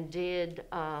and did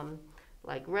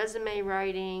like resume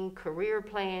writing, career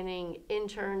planning,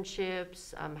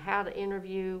 internships, how to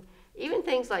interview, even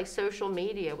things like social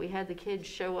media. We had the kids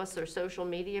show us their social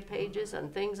media pages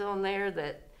and things on there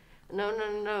that,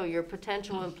 no, your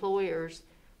potential employers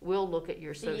will look at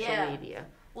your social media.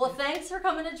 Well, thanks for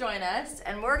coming to join us,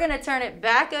 and we're going to turn it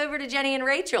back over to Jenny and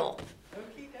Rachel.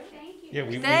 Yeah,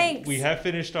 Thanks. we have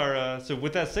finished our, so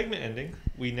with that segment ending,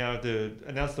 we now have to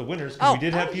announce the winners, because we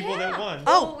did have people that won.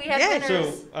 Oh, we have yeah.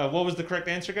 winners. So what was the correct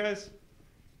answer, guys?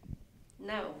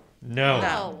 No.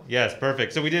 No. Yes,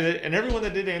 perfect. So we did it, and everyone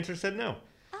that did answer said no.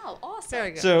 Oh, awesome.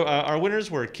 Very good. So our winners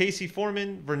were Casey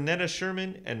Foreman, Vernetta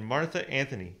Sherman, and Martha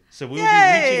Anthony. So we'll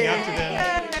Yay! be reaching out to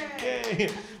them. Yay!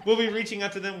 We'll be reaching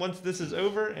out to them once this is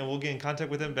over, and we'll get in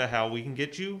contact with them about how we can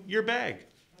get you your bag.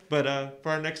 But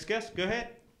for our next guest, go ahead.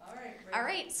 All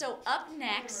right, so up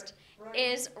next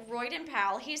is Royden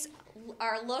Powell. He's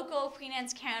our local Queen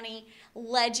Anne's County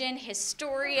legend,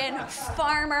 historian,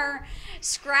 farmer,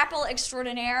 scrapple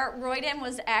extraordinaire. Royden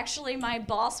was actually my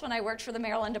boss when I worked for the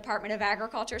Maryland Department of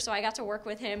Agriculture, so I got to work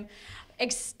with him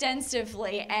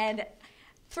extensively. And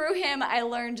through him, I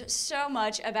learned so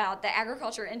much about the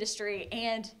agriculture industry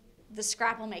and the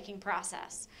scrapple making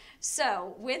process.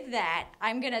 So with that,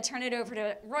 I'm going to turn it over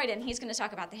to Royden. He's going to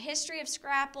talk about the history of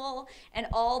scrapple and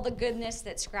all the goodness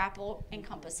that scrapple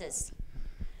encompasses.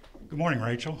 Good morning,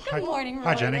 Rachel. Good morning, Royden.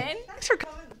 Hi, Jenny. Thanks for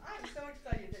coming. I'm so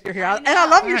excited that you're here. And I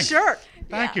love your Thanks. shirt.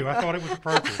 Thank you. I thought it was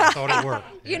appropriate. I thought it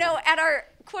worked. You know, at our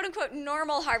quote-unquote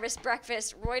normal harvest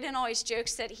breakfast, Royden always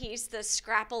jokes that he's the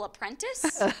scrapple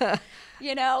apprentice.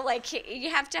 You know, like you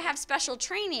have to have special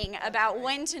training about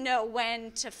when to know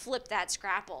when to flip that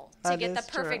scrapple to That get the is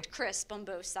true. perfect crisp on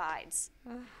both sides.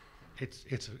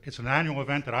 It's an annual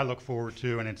event that I look forward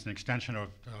to, and it's an extension of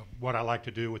what I like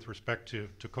to do with respect to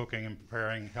cooking and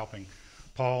preparing, helping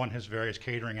Paul and his various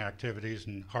catering activities,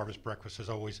 and Harvest Breakfast has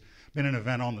always been an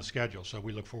event on the schedule, so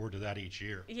we look forward to that each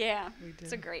year. Yeah,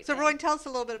 it's a great So, thing. Roy, tell us a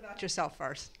little bit about yourself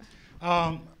first.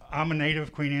 I'm a native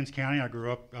of Queen Anne's County. I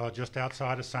grew up just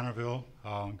outside of Centerville,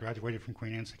 graduated from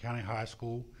Queen Anne's County High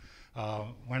School,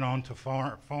 went on to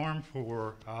farm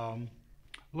for a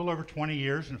little over 20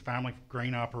 years in a family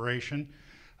grain operation.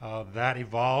 That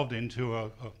evolved into a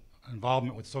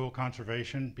involvement with soil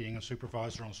conservation, being a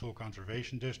supervisor on Soil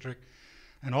Conservation District,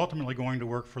 and ultimately going to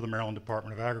work for the Maryland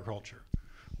Department of Agriculture,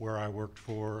 where I worked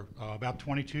for about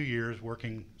 22 years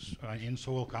working in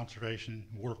soil conservation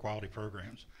water quality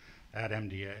programs at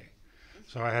MDA.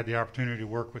 So I had the opportunity to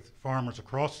work with farmers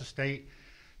across the state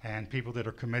and people that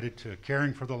are committed to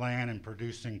caring for the land and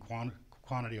producing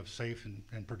quantity of safe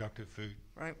and productive food.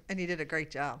 Right, and you did a great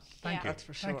job. Thank you. That's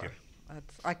for sure. Thank you.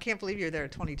 I can't believe you're there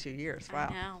 22 years. Wow.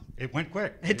 I know. It went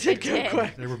quick. It did go did.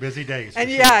 quick. They were busy days. And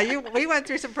for yeah, sure. we went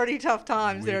through some pretty tough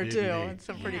times We there did too, indeed. and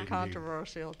some We pretty did indeed.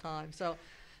 controversial times. So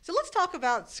let's talk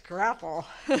about scrapple.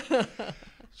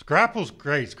 Scrapple's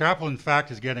great. Scrapple, in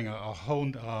fact, is getting a whole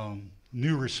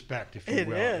new respect, if you It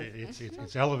will. is.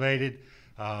 It's elevated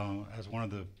as one of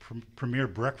the premier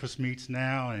breakfast meats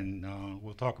now, and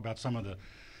we'll talk about some of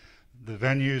the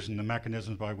venues and the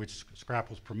mechanisms by which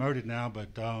Scrapple's promoted now. But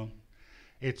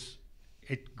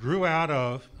it grew out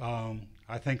of,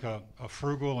 I think, a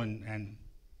frugal and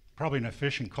probably an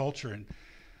efficient culture, and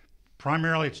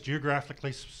primarily it's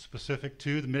geographically specific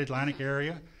to the Mid-Atlantic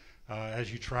area.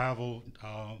 As you travel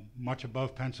much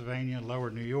above Pennsylvania, lower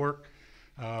New York,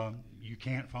 You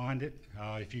can't find it.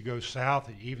 If you go south,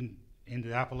 even into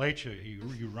Appalachia,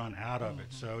 you run out of it.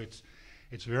 So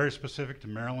it's very specific to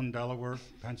Maryland, Delaware,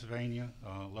 Pennsylvania,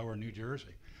 lower New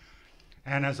Jersey.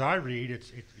 And as I read,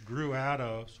 it grew out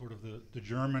of sort of the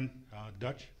German,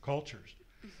 Dutch cultures.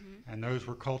 And those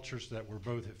were cultures that were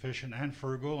both efficient and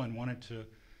frugal and wanted to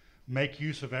make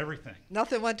use of everything.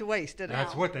 Nothing went to waste, did it?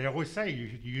 That's what they always say.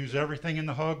 You use everything in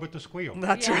the hog but the squeal.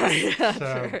 That's Yes. right.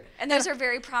 So, And those are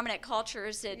very prominent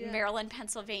cultures in Yeah. Maryland,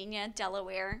 Pennsylvania,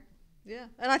 Delaware. Yeah,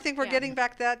 and I think we're Yeah. getting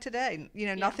back to that today. You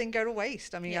know, nothing go to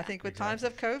waste. I mean, I Yeah. think with times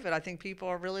of COVID, I think people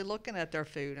are really looking at their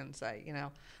food and say, you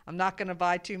know, I'm not going to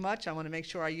buy too much. I want to make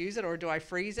sure I use it, or do I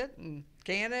freeze it and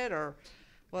can it, or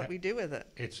what we do with it.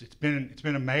 it's been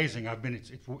amazing.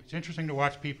 It's interesting to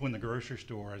watch people in the grocery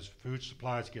store as food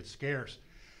supplies get scarce,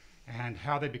 and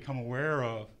how they become aware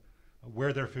of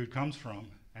where their food comes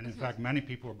from. And in fact, many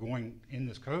people are going in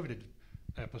this COVID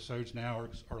episodes now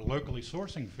are locally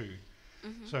sourcing food.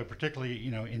 So particularly,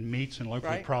 you know, in meats and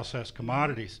locally Right. processed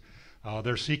commodities,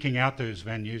 they're seeking out those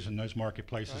venues and those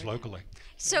marketplaces Right. locally.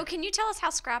 So can you tell us how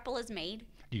scrapple is made?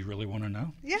 Do you really want to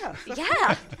know? Yeah.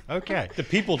 Yeah. Okay. The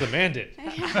people demand it.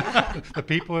 The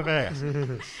people have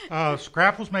asked.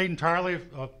 Scrapple's made entirely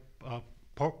of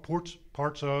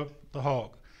parts of the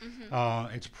hog.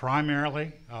 It's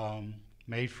primarily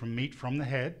made from meat from the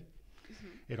head.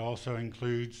 It also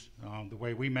includes the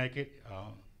way we make it,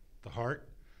 the heart,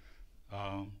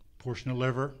 portion of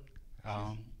liver,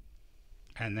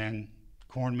 and then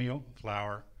cornmeal,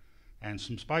 flour, and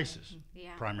some spices,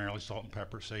 Yeah. primarily salt and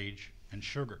pepper, sage, and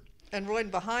sugar. And Roy,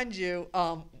 behind you,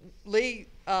 Lee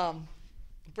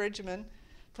Bridgman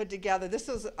put together, this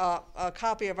is a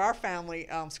copy of our family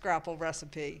scrapple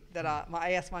recipe that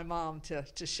I asked my mom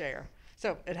to share.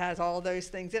 So it has all those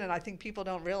things in it. I think people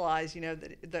don't realize, you know,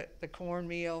 the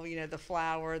cornmeal, you know, the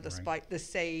flour, the Right. the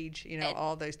sage, you know, And-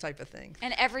 all those type of things.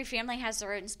 And every family has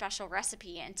their own special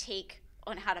recipe and take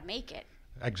on how to make it.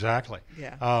 Exactly.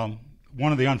 Yeah.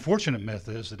 One of the unfortunate myths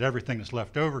is that everything that's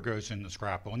left over goes in the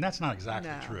scrapple, and that's not exactly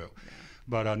No, true.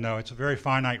 But no, it's a very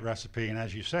finite recipe, and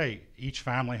as you say, each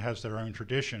family has their own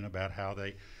tradition about how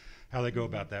they go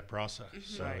about that process.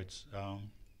 So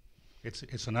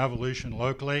it's an evolution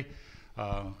locally.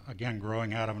 Again,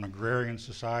 growing out of an agrarian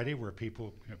society where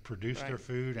people produce their Right.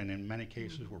 food, and in many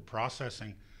cases, we're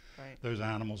processing Right. those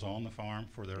animals on the farm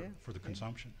for Yeah. the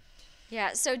consumption.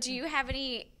 Yeah. So do you have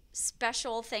any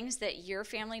special things that your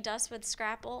family does with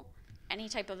scrapple? Any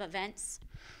type of events?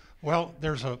 Well,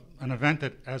 there's an event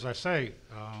that, as I say,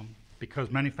 because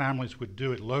many families would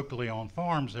do it locally on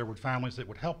farms, there were families that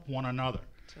would help one another.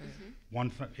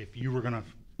 If you were going to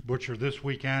butcher this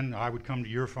weekend, I would come to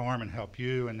your farm and help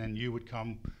you, and then you would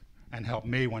come and help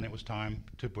me when it was time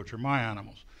to butcher my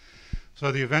animals.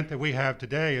 So the event that we have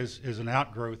today is an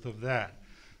outgrowth of that.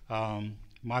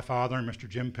 My father and Mr.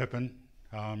 Jim Pippin,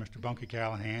 Mr. Bunky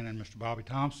Callahan, and Mr. Bobby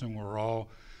Thompson were all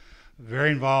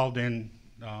very involved in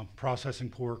processing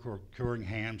pork or curing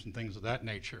hams and things of that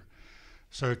nature.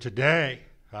 So today,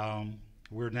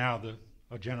 we're now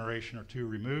a generation or two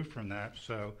removed from that.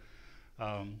 So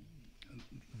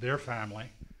their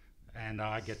family and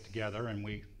I get together and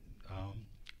we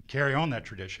carry on that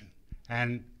tradition.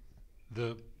 And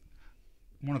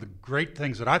one of the great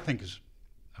things that I think is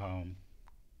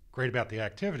great about the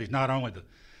activity is not only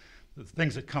the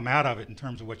things that come out of it in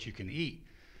terms of what you can eat,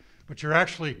 but you're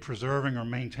actually preserving or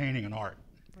maintaining an art.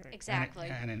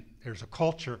 Exactly. There's a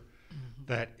culture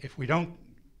that if we don't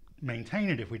maintain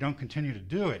it, if we don't continue to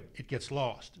do it, it gets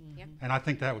lost. Yep. And I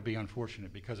think that would be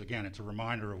unfortunate because, again, it's a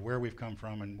reminder of where we've come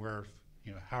from and where,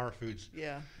 how our food's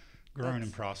Yeah. grown and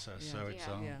That's- processed. yeah. So it's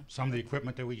Yeah. some of the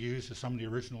equipment that we use is some of the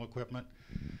original equipment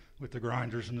with the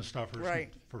grinders and the stuffers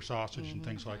Right. for sausage and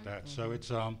things like that. So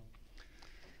it's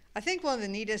I think one of the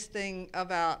neatest thing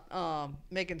about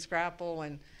making scrapple,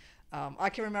 and I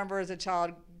can remember as a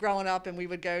child growing up, and we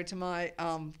would go to my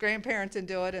grandparents and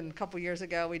do it. And a couple years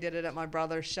ago, we did it at my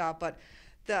brother's shop. But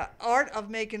the art of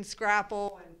making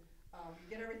scrapple, and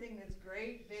you get everything in this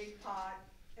great big pot,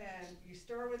 and you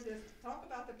stir with this. Talk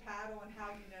about the paddle and how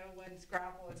you know when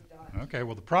scrapple is done. okay.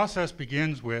 Well, the process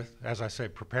begins with, as I say,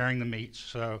 preparing the meats.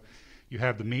 So you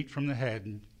have the meat from the head.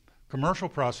 And commercial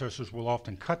processors will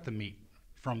often cut the meat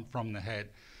from the head.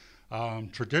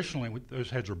 Traditionally, those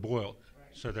heads are boiled.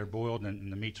 So they're boiled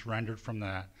and the meat's rendered from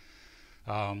that.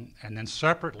 And then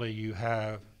separately, you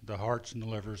have the hearts and the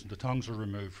livers, and the tongues are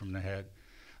removed from the head.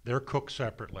 They're cooked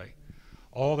separately.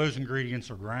 All those ingredients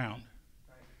are ground,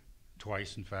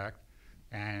 twice in fact,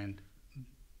 and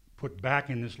put back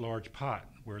in this large pot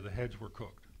where the heads were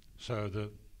cooked. So the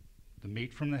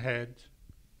meat from the heads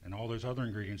and all those other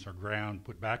ingredients are ground,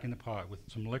 put back in the pot with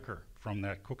some liquor from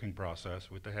that cooking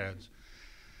process with the heads.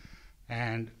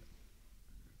 And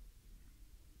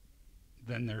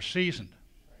then they're seasoned.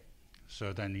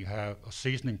 So then you have a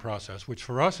seasoning process, which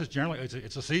for us is generally,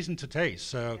 it's a season to taste.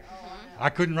 So I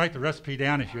couldn't write the recipe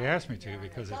down if you asked me to,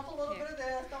 because Dump a little bit of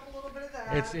this, dump a little bit of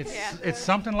that. it's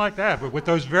something like that. But with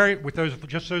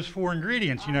just those 4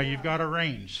 ingredients, you know, you've got a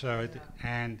range. So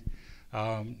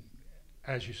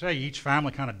as you say, each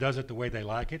family kind of does it the way they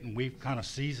like it, and we've kind of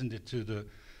seasoned it to the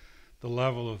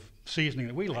level of seasoning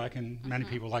that we like, and many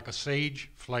people like a sage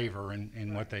flavor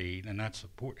in what they eat, and that's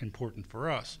important for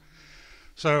us.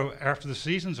 So after the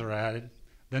seasons are added,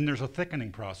 then there's a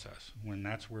thickening process, when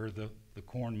that's where the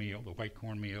cornmeal, the white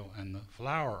cornmeal, and the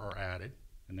flour are added,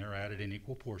 and they're added in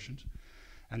equal portions.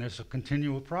 And there's a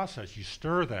continual process. You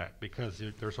stir that because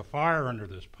there's a fire under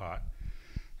this pot,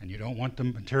 and you don't want the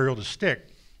material to stick.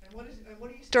 And what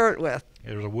do you stir it with?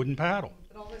 There's a wooden paddle.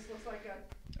 It almost looks like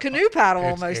a canoe paddle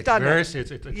almost, doesn't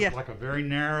it? It's like a very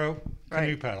narrow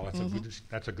canoe paddle.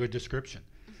 That's a good description.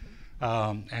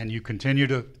 And you continue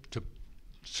to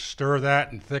stir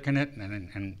that and thicken it,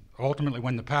 and ultimately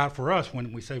when the paddle, for us,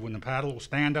 when the paddle will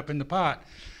stand up in the pot,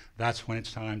 that's when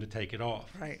it's time to take it off.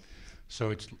 Right. So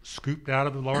it's scooped out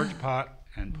of the large pot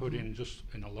and put in just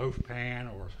in a loaf pan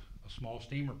or a small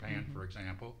steamer pan, for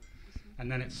example,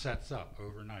 and then it sets up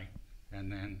overnight,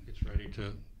 and then it's ready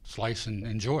to slice and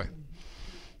enjoy.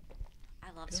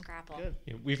 I love Scrapple. Good.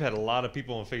 You know, we've had a lot of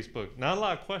people on Facebook, not a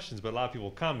lot of questions, but a lot of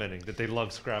people commenting that they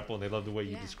love Scrapple and they love the way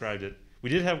you described it. We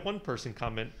did have one person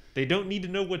comment, they don't need to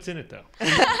know what's in it though.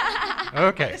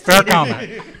 Okay, fair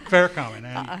comment. Fair comment.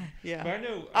 And Yeah. But I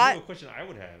know a question I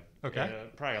would have, Okay.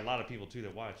 and probably a lot of people too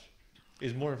that watch,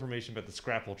 is more information about the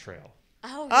Scrapple Trail.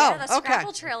 Oh, yeah, the okay.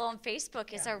 Scrapple Trail on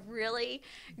Facebook is a really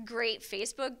great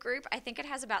Facebook group. I think it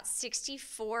has about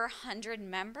 6,400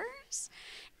 members.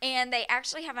 And they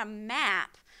actually have a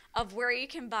map of where you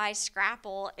can buy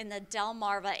Scrapple in the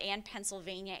Delmarva and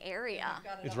Pennsylvania area.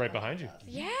 It's right behind you.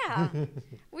 Yeah,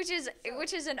 which is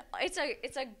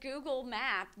it's a Google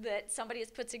map that somebody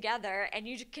has put together, and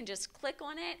you can just click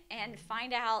on it and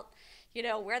find out, you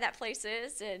know, where that place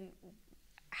is and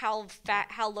how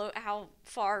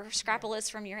far Scrapple is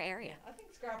from your area. I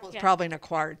think Scrapple is probably an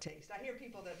acquired taste. I hear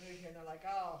people that move here and they're like,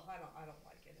 oh, I don't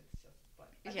like it. It's just, but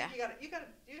I think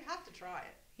you have to try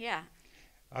it. Yeah.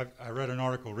 I read an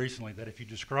article recently that if you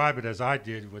describe it as I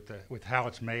did with how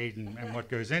it's made and what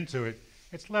goes into it,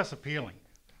 it's less appealing.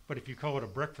 But if you call it a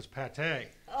breakfast pate,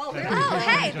 Oh, then really? Oh, it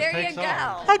hey, just there you takes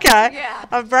off. go. Okay. Yeah.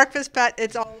 A breakfast pet.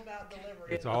 It's all about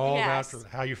delivery. It's all Yes.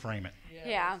 about how you frame it.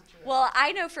 Yeah. Well,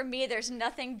 I know for me, there's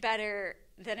nothing better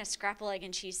than a Scrapple egg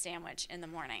and cheese sandwich in the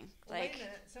morning. Wait a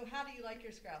minute. So how do you like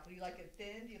your Scrapple? Do you like it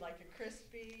thin? Do you like it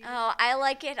crispy? Oh, I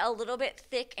like it a little bit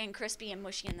thick and crispy and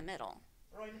mushy in the middle.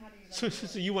 Roy, how do you like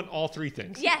So you want all three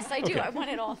things? Yes, I do. Okay. I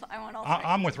want all three.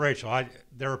 I'm with Rachel.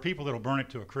 There are people that'll burn it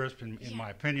to a crisp. In my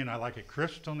opinion, I like it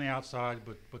crisped on the outside,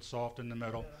 but soft in the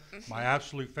middle. My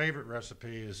absolute favorite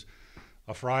recipe is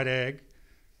a fried egg,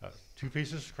 2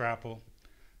 pieces of Scrapple,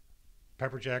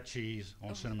 pepper jack cheese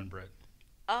on cinnamon bread.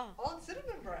 Oh. On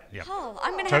cinnamon bread? Yeah. Oh,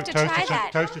 I'm going to have to try that.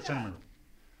 Toasted cinnamon.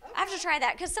 I have to try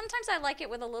that because sometimes I like it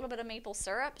with a little bit of maple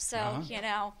syrup. So, you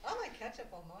know. I like ketchup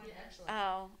on mine, actually.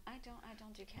 Oh, I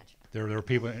don't do ketchup. There are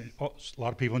people, a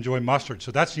lot of people enjoy mustard.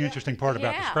 So that's the interesting part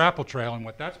about the Yeah. Scrapple Trail, and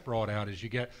what that's brought out is you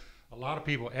get a lot of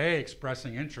people,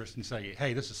 expressing interest and say,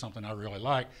 hey, this is something I really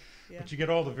like. Yeah. But you get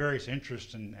all the various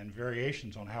interests and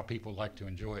variations on how people like to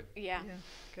enjoy it. Yeah. Yeah,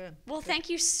 good. Well, thank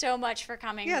you so much for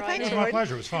coming, Yeah, Roy. thanks, It was Roy. my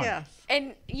pleasure. It was fun. Yeah.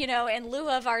 And, you know, in lieu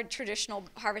of our traditional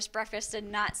harvest breakfast and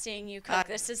not seeing you cook,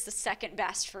 this is the second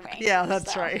best for me. Yeah,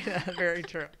 that's So, right. Very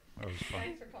true. That was fun.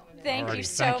 Thanks for coming in. Thank you Alrighty,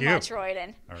 so thank you. much, Royden.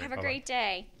 All right, Have a bye-bye. great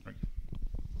day.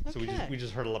 So Okay. we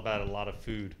just heard about a lot of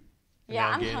food. And Yeah,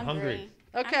 now I'm getting hungry.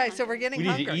 Okay, so we're getting We need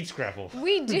hungry. to eat Scrapple.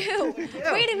 We do.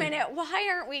 Wait a minute. Why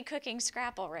aren't we cooking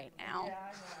Scrapple right now? Yeah,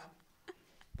 I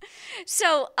know.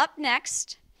 So up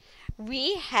next,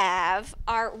 we have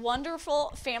our wonderful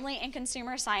family and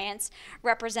consumer science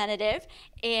representative,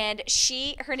 and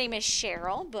her name is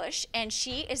Cheryl Bush, and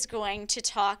she is going to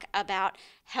talk about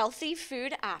healthy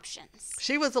food options.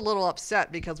 She was a little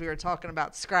upset because we were talking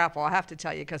about Scrapple, I have to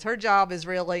tell you, because her job is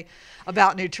really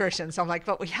about nutrition. So I'm like,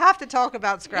 but we have to talk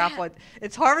about Scrapple. Yeah.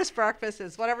 It's harvest breakfast.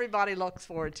 It's what everybody looks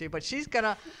forward to. But she's going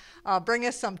to bring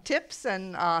us some tips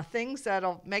and things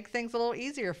that'll make things a little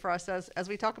easier for us as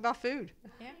we talk about food.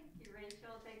 Yeah. Thank you,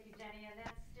 Rachel. Thank you, Jenny. And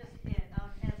that's just it.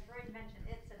 As Roy mentioned,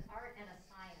 it's an art and a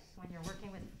science when you're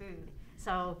working with food.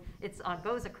 So it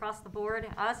goes across the board.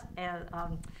 Us, as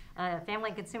a family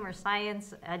and consumer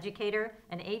science educator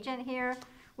and agent here,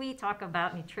 we talk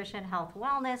about nutrition, health,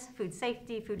 wellness, food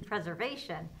safety, food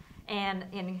preservation. And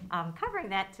in covering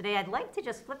that today, I'd like to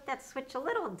just flip that switch a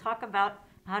little and talk about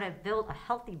how to build a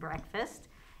healthy breakfast,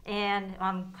 and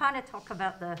kind of talk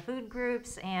about the food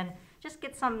groups and just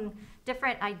get some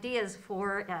different ideas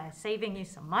for saving you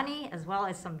some money as well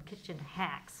as some kitchen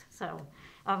hacks. So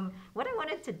what I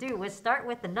wanted to do was start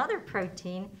with another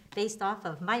protein based off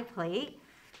of my plate,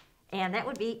 and that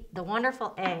would be the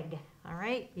wonderful egg. All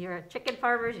right, you're chicken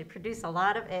farmers, you produce a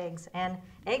lot of eggs, and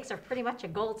eggs are pretty much a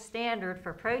gold standard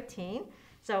for protein.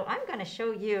 So I'm going to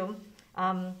show you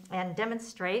and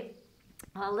demonstrate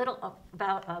a little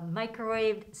about a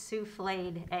microwaved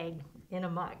souffled egg in a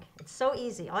mug. It's so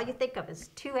easy. All you think of is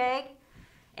 2 eggs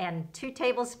and 2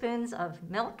 tablespoons of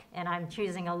milk, and I'm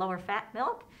choosing a lower fat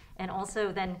milk, and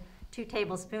also then 2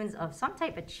 tablespoons of some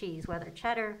type of cheese, whether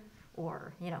cheddar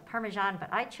or Parmesan, but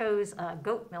I chose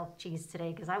goat milk cheese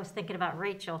today because I was thinking about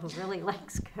Rachel, who really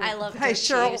likes goat. I love Hey, goat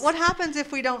Cheryl, cheese. what happens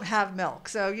if we don't have milk?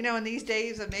 So, in these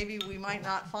days that maybe we might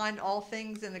not find all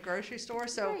things in the grocery store.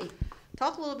 So Right.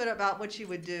 talk a little bit about what you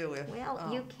would do if... Well,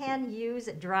 you can use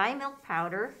dry milk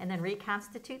powder and then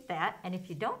reconstitute that. And if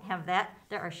you don't have that,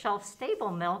 there are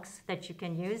shelf-stable milks that you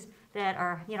can use that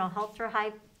are,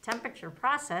 ultra-high temperature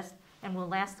processed and will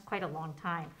last quite a long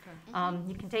time. Okay.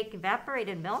 You can take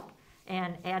evaporated milk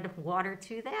and add water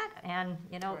to that, and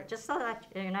Right. just so that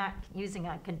you're not using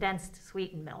a condensed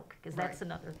sweetened milk, because that's Right.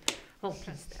 another whole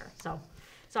piece there. So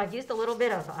I've used a little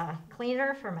bit of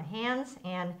cleaner for my hands,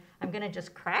 and I'm going to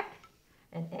just crack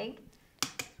an egg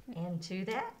into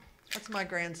that. That's my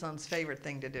grandson's favorite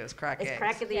thing to do is crack It's eggs.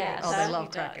 cracking the Yes. eggs. Oh, they huh? love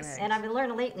He cracking does. eggs. And I've been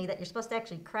learning lately that you're supposed to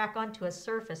actually crack onto a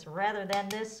surface rather than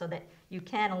this, so that you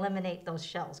can eliminate those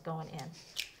shells going in.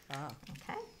 Ah,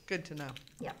 Okay? good to know.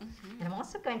 Yeah. And I'm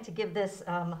also going to give this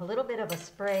a little bit of a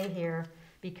spray here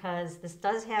because this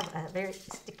does have a very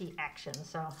sticky action.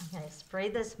 So I'm going to spray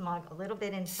this mug a little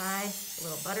bit inside, a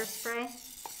little butter spray.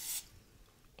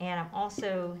 And I'm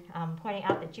also pointing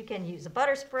out that you can use a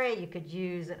butter spray, you could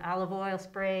use an olive oil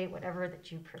spray, whatever that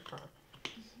you prefer.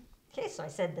 Okay, so I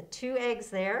said the 2 eggs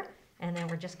there, and then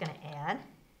we're just going to add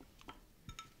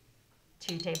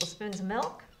 2 tablespoons of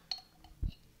milk.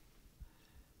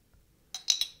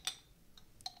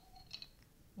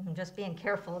 I'm just being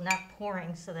careful not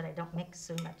pouring so that I don't mix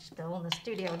so much dough in the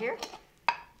studio here.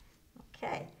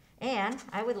 Okay, and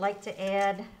I would like to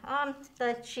add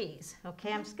the cheese.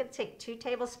 Okay, I'm just going to take 2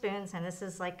 tablespoons, and this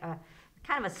is like a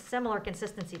kind of a similar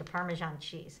consistency to Parmesan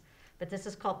cheese, but this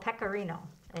is called pecorino,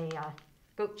 a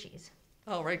goat cheese.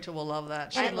 Oh, Rachel will love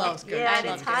that. She And loves goat yeah, cheese.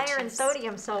 and it's goat higher in cheese.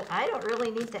 sodium, so I don't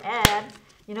really need to add,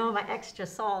 my extra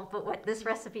salt. But what this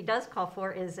recipe does call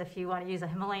for is if you want to use a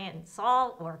Himalayan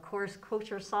salt or coarse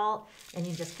kosher salt, and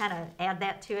you just kind of add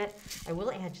that to it. I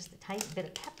will add just a tiny bit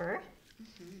of pepper,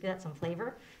 give that some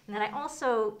flavor. And then I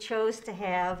also chose to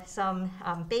have some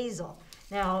basil.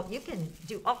 Now, you can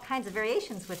do all kinds of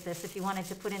variations with this if you wanted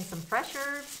to put in some fresh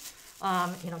herbs,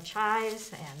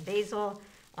 chives and basil.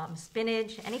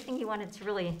 Spinach, anything you wanted to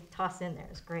really toss in there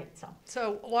is great.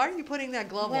 So why are you putting that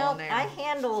glove Well, on there? I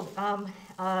handled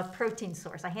a protein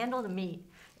source. I handled a meat.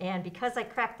 And because I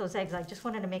cracked those eggs, I just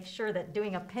wanted to make sure that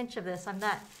doing a pinch of this, I'm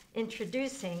not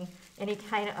introducing any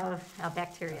kind of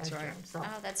bacteria That's or right. germs. So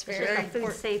Oh, that's it's very just a food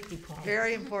important. safety point.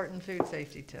 Very important food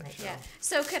safety tip. Right. Cheryl. Yeah.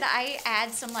 So could I add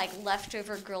some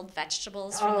leftover grilled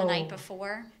vegetables from the night Oh.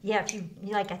 before? Yeah, if you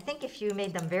I think if you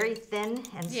made them very thin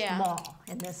and Yeah. small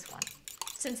in this one.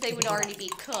 Since they would already be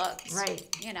cooked. Right.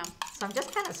 So I'm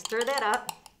just kind of stir that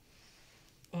up,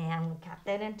 and we got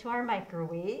that into our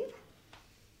microwave.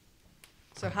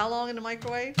 So how long in the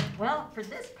microwave? Well, for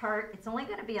this part, it's only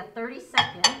going to be a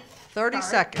 30-second. 30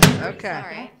 Start. seconds. 30 Okay. All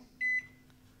right.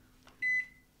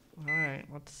 All right.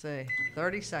 Let's see.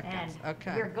 30 seconds. And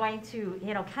Okay. you're going to,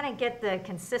 kind of get the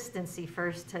consistency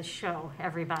first to show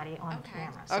everybody on Okay.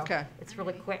 camera. So Okay. it's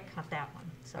really quick on that one.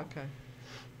 So Okay.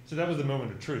 So that was the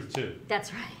moment of truth too.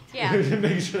 that's right. Yeah.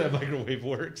 Making sure that microwave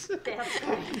works. That's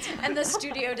right. And the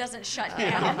studio doesn't shut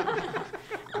down.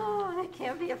 Oh, that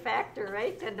can be a factor,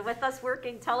 right? And with us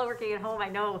teleworking at home, I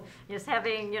know just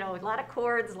having, a lot of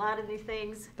cords, a lot of new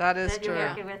things That is that you're true.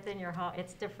 working with in your home.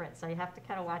 It's different. So you have to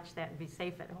kind of watch that and be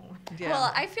safe at home. Yeah.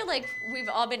 Well, I feel like we've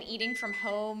all been eating from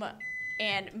home,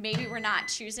 and maybe we're not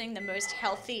choosing the most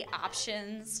healthy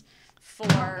options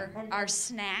for our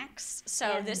snacks. So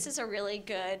And this is a really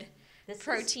good This is-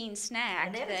 protein snack.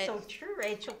 And that is so true,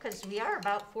 Rachel, because we are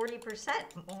about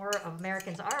 40% more of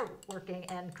Americans are working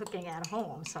and cooking at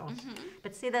home. So,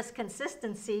 but see, this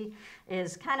consistency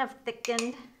is kind of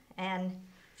thickened, and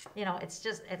it's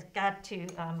got to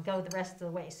go the rest of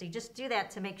the way. So you just do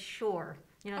that to make sure,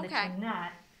 that Okay. you're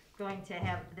not going to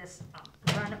have this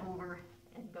run over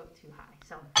and go too high.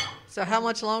 So how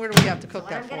much longer do we have to cook what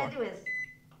that I'm for? gonna do is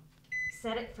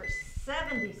set it for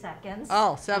 70 seconds.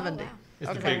 Oh, 70. It's the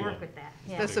Because big I work one. with that.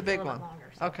 Yeah, That's a big little bit one.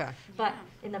 longer, so. Okay. But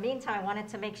in the meantime, I wanted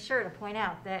to make sure to point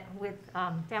out that with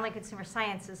Family Consumer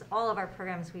Sciences, all of our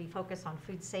programs, we focus on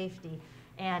food safety.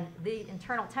 And the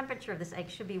internal temperature of this egg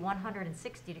should be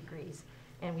 160 degrees.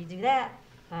 And we do that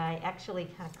by actually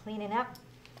kind of cleaning up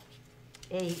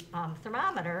a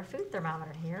thermometer, food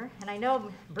thermometer here. And I know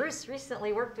Bruce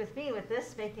recently worked with me with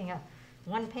this, making a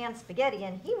one-pan spaghetti,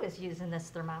 and he was using this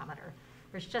thermometer.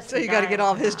 It's just So you got to get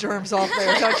all of his germs off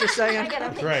there, is that what you're I saying?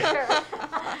 gotta make Right. sure.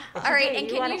 All right, and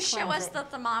You can wanna you show cleanse us it. the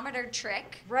thermometer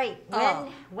trick? Right.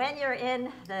 Oh. When you're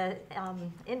in the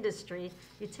industry,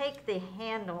 you take the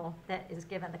handle that is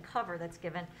given, the cover that's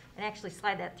given, and actually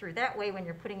slide that through. That way, when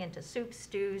you're putting into soup,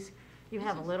 stews, you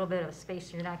have a little bit of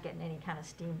space. You're not getting any kind of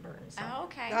steam burn. So. Oh,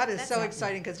 okay. That is That's so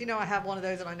exciting, because I have one of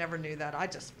those and I never knew that. I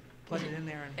just put it in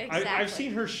there and. Exactly. I've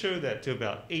seen her show that to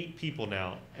about 8 people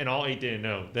now, and all 8 didn't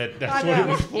know that that's I what it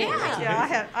know. was for. Yeah.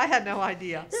 Yeah, I had no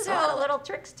idea. There's So- a lot of little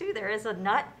tricks too. There is a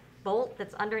nut bolt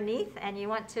that's underneath, and you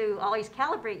want to always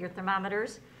calibrate your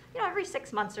thermometers. Every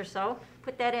 6 months or so,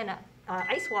 put that in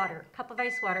ice water, a cup of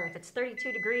ice water. If it's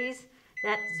 32 degrees,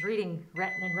 that's reading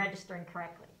and registering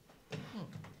correctly.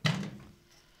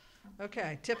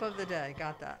 Okay, tip of the day,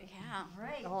 got that. Yeah.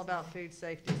 Right. All about food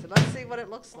safety. So let's see what it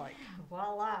looks like.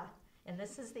 Voila. And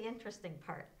this is the interesting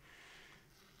part.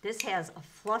 This has a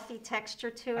fluffy texture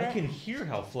to I it. can hear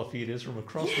how fluffy it is from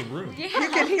across the room. You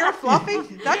can hear fluffy?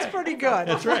 That's pretty good.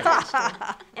 That's right.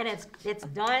 And it's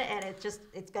done, and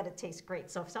it's got to taste great.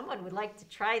 So if someone would like to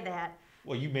try that,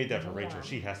 Well, you made that for Rachel.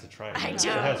 She has to try it. I It do.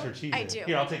 has her cheese I in it. do.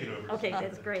 Here, I'll take it over. okay,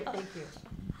 that's great. Thank you.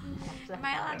 Am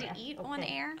I allowed to eat on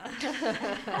Okay.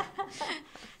 air?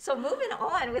 So moving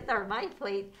on with our My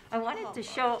Plate, I wanted to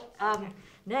show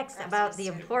next about the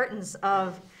importance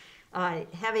of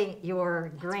having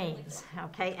your grains,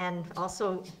 okay, and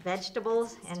also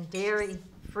vegetables and dairy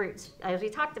fruits. As we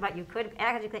talked about, you could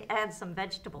actually add some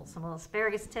vegetables, some little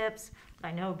asparagus tips.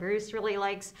 I know Bruce really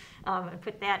likes, and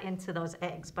put that into those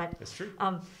eggs. But That's true.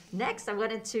 next, I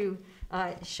wanted to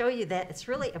show you that it's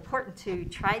really important to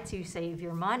try to save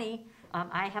your money.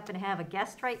 I happen to have a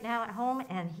guest right now at home,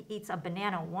 and he eats a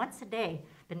banana once a day.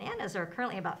 Bananas are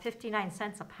currently about 59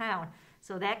 cents a pound,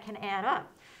 so that can add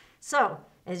up. So,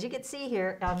 as you can see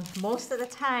here, most of the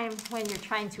time when you're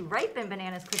trying to ripen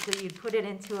bananas quickly, you put it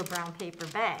into a brown paper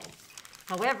bag.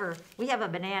 However, we have a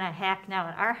banana hack now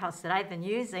at our house that I've been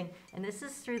using, and this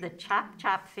is through the Chop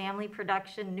Chop Family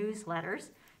Production newsletters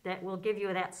that will give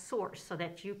you that source so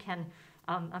that you can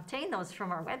obtain those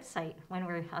from our website when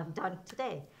we're done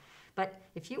today. But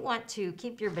if you want to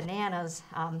keep your bananas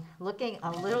looking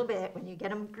a little bit when you get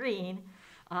them green,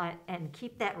 and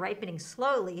keep that ripening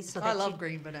slowly so that I love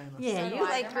green bananas. Yeah, So do you I.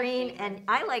 like They're my green, favorite. and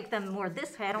I like them more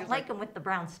this way. I don't You like like- them with the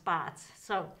brown spots.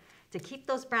 So to keep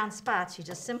those brown spots, you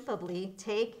just simply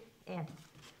take and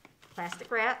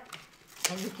plastic wrap,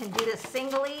 and you can do this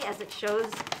singly as it shows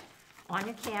on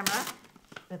your camera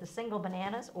with the single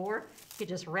bananas, or you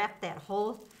just wrap that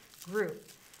whole group.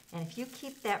 And if you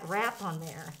keep that wrap on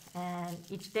there, and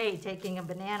each day taking a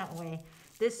banana away,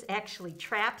 this actually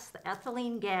traps the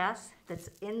ethylene gas that's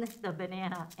in the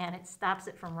banana, and it stops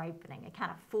it from ripening. It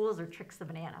kind of fools or tricks the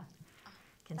banana.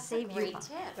 Can That's a save you great a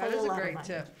tip. That is whole a lot of great money.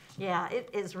 tip. Yeah, it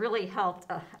has really helped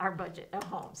our budget at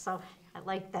home. So I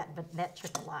like that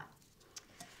trick a lot.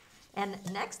 And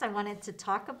next I wanted to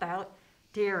talk about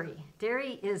dairy.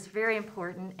 Dairy is very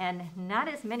important, and not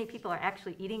as many people are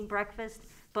actually eating breakfast,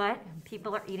 but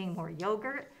people are eating more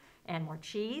yogurt and more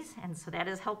cheese, and so that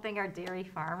is helping our dairy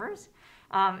farmers.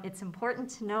 It's important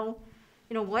to know,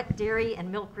 what dairy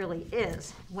and milk really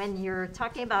is. When you're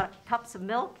talking about cups of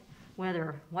milk,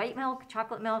 whether white milk,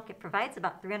 chocolate milk, it provides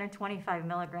about 325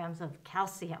 milligrams of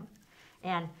calcium.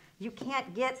 And you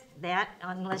can't get that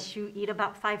unless you eat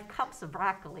about 5 cups of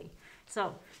broccoli.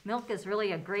 So milk is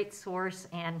really a great source,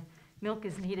 and milk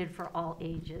is needed for all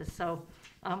ages. So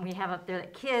we have up there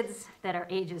that kids that are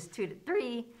ages 2 to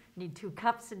 3 need 2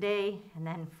 cups a day, and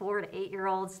then 4 to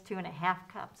 8-year-olds, 2.5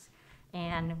 cups.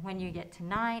 And when you get to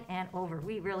 9 and over,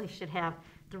 we really should have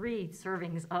 3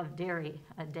 servings of dairy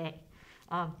a day.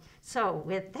 So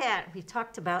with that, we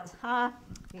talked about,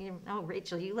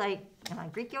 Rachel, you like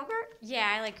Greek yogurt?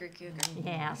 Yeah, I like Greek yogurt.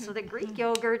 Yeah, so the Greek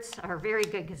yogurts are very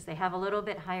good because they have a little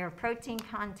bit higher protein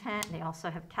content. They also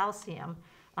have calcium.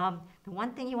 The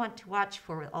one thing you want to watch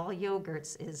for with all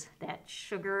yogurts is that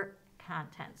sugar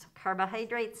content. So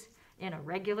carbohydrates in a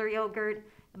regular yogurt,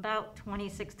 about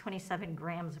 26, 27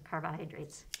 grams of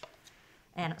carbohydrates.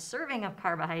 And a serving of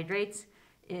carbohydrates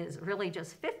is really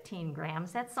just 15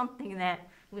 grams. That's something that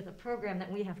with a program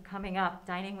that we have coming up,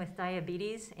 Dining with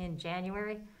Diabetes, in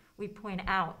January, we point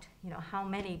out, how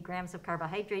many grams of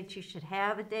carbohydrates you should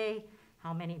have a day,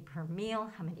 how many per meal,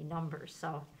 how many numbers.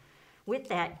 So with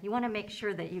that, you want to make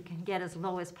sure that you can get as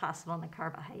low as possible in the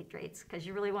carbohydrates, because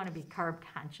you really want to be carb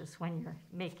conscious when you're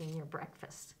making your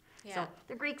breakfast. Yeah. So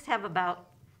the Greeks have about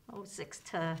 6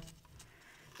 to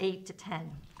 8 to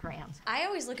 10 grams. I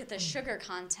always look at the sugar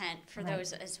content for Right.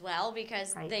 those as well,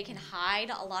 because Right. they can hide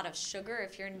a lot of sugar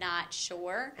if you're not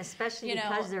sure. Especially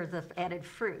because there's the added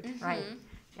fruit, right?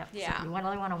 Yep. Yeah. So you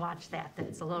only want to watch that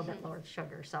it's a little bit lower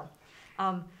sugar. So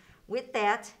with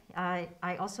that,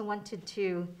 I also wanted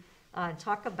to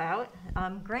talk about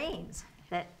grains.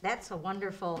 That's a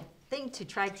wonderful thing to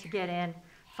try to get in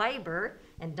fiber,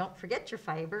 and don't forget your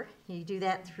fiber. You do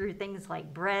that through things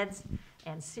like breads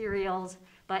and cereals,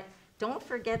 but don't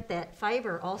forget that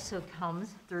fiber also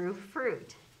comes through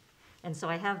fruit. And so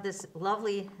I have this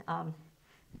lovely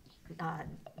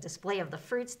display of the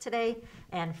fruits today,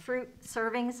 and fruit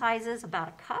serving sizes about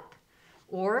a cup,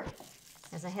 or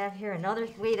as I have here, another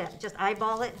way to just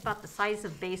eyeball it, about the size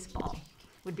of baseball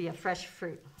would be a fresh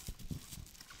fruit.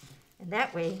 And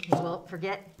that way you won't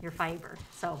forget your fiber.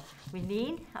 So we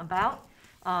need about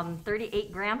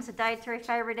 38 grams of dietary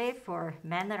fiber a day for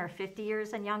men that are 50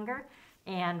 years and younger,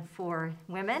 and for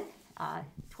women,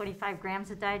 25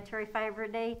 grams of dietary fiber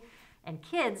a day. And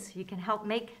kids, you can help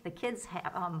make the kids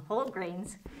have whole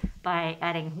grains by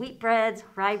adding wheat breads,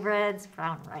 rye breads,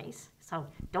 brown rice. So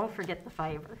don't forget the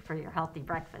fiber for your healthy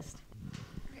breakfast.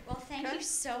 Great. Well, thank you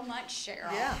so much,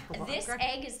 Cheryl. Yeah. This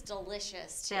egg is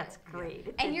delicious, too. That's great.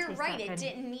 It And did you're taste right, that it good.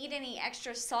 didn't need any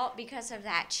extra salt because of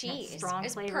that cheese. That strong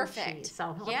It's flavor perfect. cheese.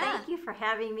 So yeah. thank you for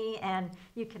having me, and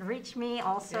you can reach me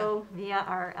also via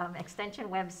our extension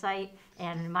website,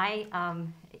 and my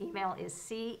email is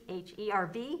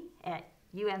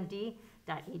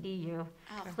cherb@umd.edu. Oh.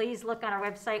 Please look on our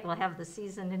website. We'll have the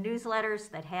seasoned newsletters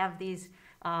that have these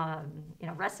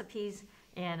recipes,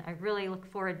 and I really look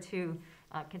forward to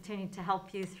continuing to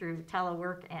help you through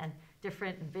telework and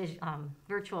different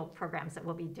virtual programs that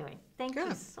we'll be doing. Thank you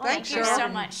Good. so Thanks, much. Thank you for so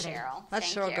having me much, today. Cheryl.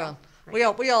 That's Thank sure you. good.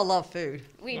 Great. We all love food.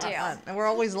 We Yes. do. And we're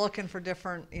always looking for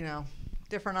different,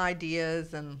 different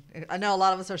ideas. And I know a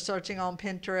lot of us are searching on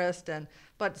Pinterest,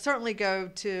 but certainly go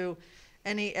to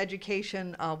any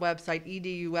education website,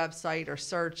 EDU website, or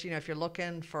search, if you're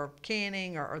looking for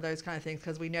canning or those kind of things,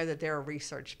 because we know that they're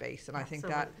research-based. And I think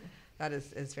that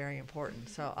is very important.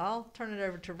 So I'll turn it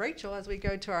over to Rachel as we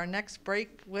go to our next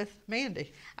break with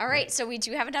Mandy. All right, so we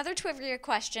do have another trivia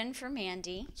question for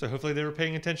Mandy. So hopefully they were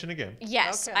paying attention again.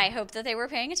 Yes, Okay. I hope that they were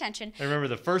paying attention. And remember,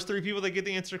 the first 3 people that get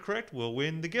the answer correct will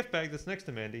win the gift bag that's next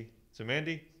to Mandy. So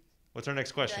Mandy, what's our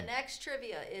next question? The next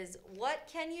trivia is, what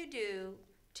can you do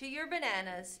to your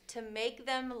bananas to make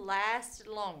them last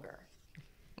longer?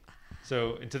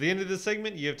 So to the end of this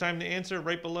segment, you have time to answer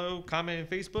right below, comment on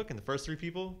Facebook, and the first 3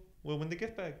 people will win the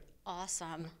gift bag.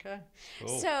 Awesome. Okay.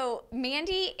 Cool. So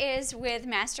Mandy is with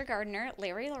Master Gardener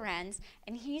Larry Lorenz,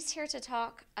 and he's here to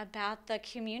talk about the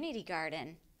community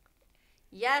garden.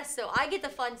 Yes, so I get the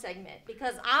fun segment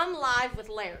because I'm live with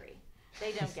Larry.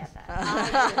 They don't get that.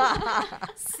 I do.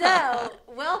 So,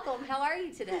 welcome. How are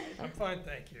you today? I'm fine,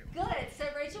 thank you. Good. So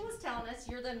Rachel was telling us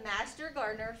you're the master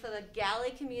gardener for the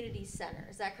Galley Community Center.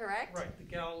 Is that correct? Right, the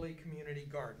Galilee Community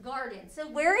Garden. Garden. So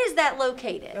where is that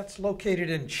located? That's located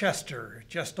in Chester,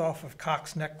 just off of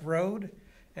Cox Neck Road,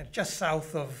 and just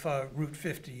south of Route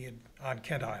 50 on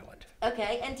Kent Island.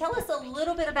 Okay, and tell us a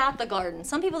little bit about the garden.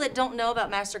 Some people that don't know about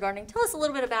master gardening, tell us a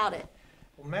little bit about it.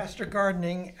 Well, master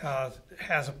gardening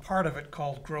has a part of it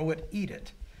called Grow It, Eat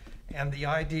It. And the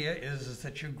idea is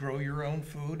that you grow your own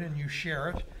food and you share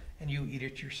it and you eat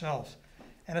it yourselves.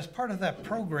 And as part of that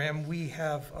program, we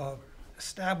have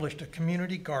established a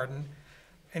community garden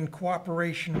in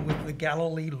cooperation with the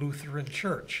Galilee Lutheran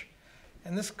Church.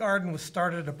 And this garden was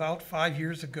started about 5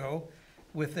 years ago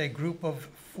with a group of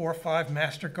 4 or 5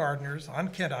 master gardeners on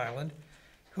Kent Island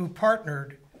who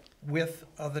partnered with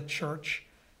the church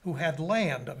who had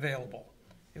land available.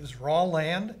 It was raw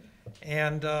land,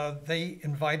 and they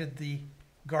invited the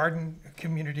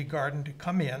community garden to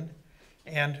come in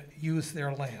and use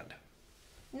their land.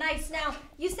 Nice. Now,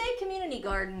 you say community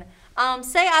garden.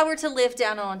 Say I were to live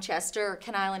down on Chester or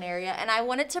Kent Island area and I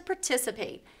wanted to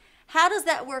participate. How does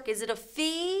that work? Is it a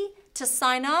fee to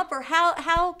sign up, or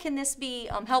how can this be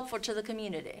helpful to the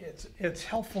community? It's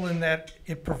helpful in that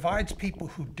it provides people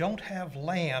who don't have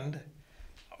land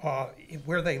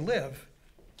where they live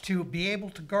to be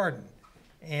able to garden.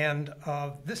 And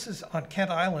this is on Kent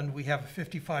Island. We have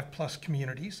 55 plus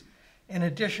communities. In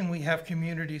addition, we have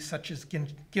communities such as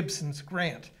Gibson's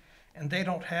Grant. and they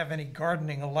don't have any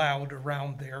gardening allowed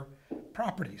around their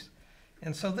properties.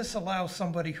 And so this allows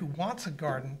somebody who wants a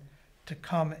garden to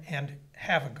come and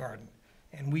have a garden.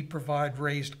 And we provide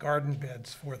raised garden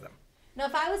beds for them. Now,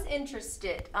 if I was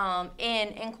interested in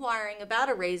inquiring about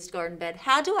a raised garden bed,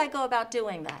 how do I go about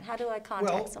doing that? How do I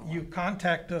contact someone? You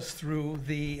contact us through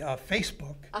the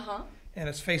Facebook, and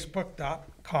it's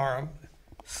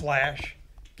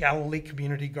facebook.com/Galilee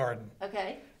Community Garden.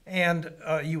 Okay. And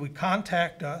you would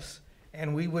contact us,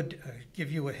 and we would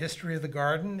give you a history of the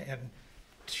garden and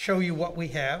show you what we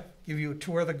have, give you a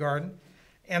tour of the garden.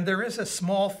 And there is a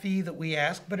small fee that we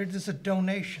ask, but it is a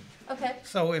donation. Okay.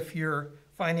 So if you're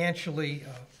financially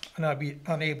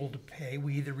unable to pay,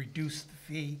 we either reduce the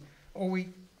fee or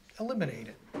we eliminate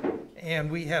it. And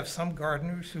we have some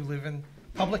gardeners who live in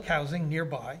public housing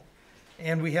nearby,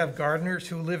 and we have gardeners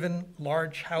who live in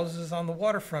large houses on the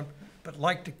waterfront but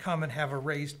like to come and have a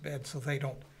raised bed so they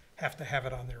don't have to have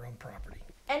it on their own property.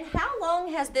 And how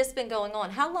long has this been going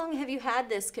on? How long have you had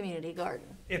this community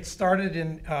garden? It started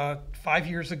in 5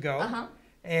 years ago,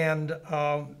 and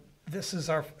this is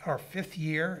our 5th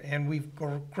year, and we've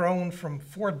grown from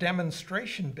 4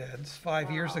 demonstration beds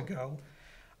 5 years ago,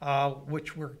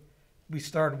 which we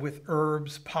started with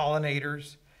herbs,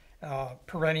 pollinators,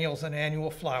 perennials, and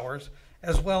annual flowers,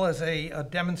 as well as a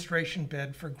demonstration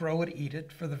bed for grow it, eat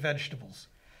it for the vegetables.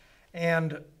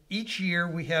 And each year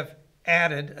we have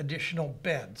added additional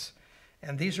beds.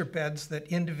 And these are beds that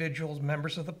individuals,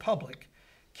 members of the public,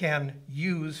 can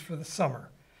use for the summer.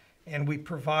 And we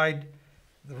provide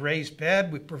the raised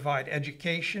bed, we provide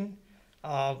education.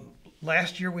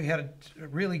 Last year we had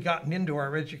really gotten into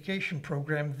our education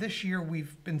program. This year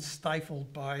we've been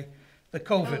stifled by the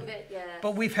COVID. Yes.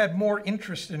 But we've had more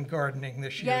interest in gardening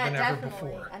this year than ever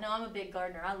before. I know, I'm a big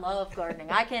gardener. I love gardening.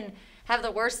 I can have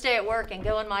the worst day at work and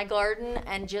go in my garden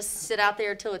and just sit out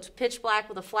there till it's pitch black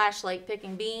with a flashlight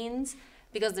picking beans,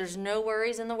 because there's no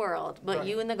worries in the world but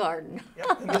you in the garden.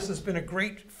 Yep, and this has been a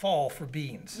great fall for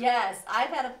beans. Yes, I've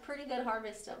had a pretty good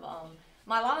harvest of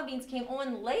my lima beans came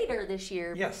on later this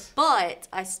year. Yes. But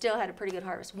I still had a pretty good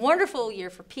harvest. Wonderful year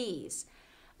for peas.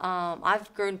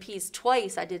 I've grown peas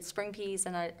twice. I did spring peas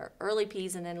and early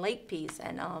peas and then late peas,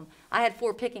 and I had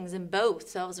 4 pickings in both,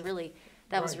 so that was really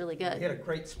good. We had a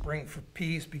great spring for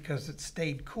peas because it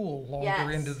stayed cool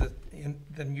longer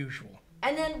than usual.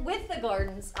 And then with the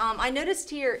gardens, I noticed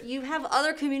here you have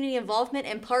other community involvement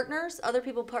and partners. Other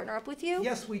people partner up with you?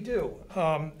 Yes, we do.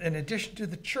 In addition to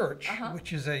the church,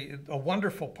 which is a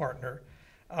wonderful partner,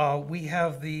 we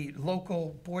have the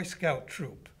local Boy Scout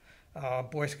troop,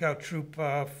 Boy Scout Troop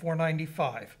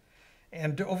 495.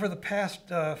 And over the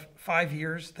past 5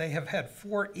 years, they have had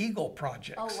 4 Eagle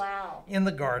projects in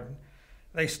the garden.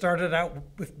 They started out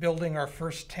with building our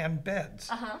first 10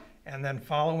 beds. And then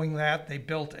following that, they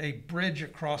built a bridge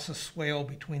across a swale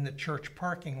between the church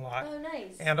parking lot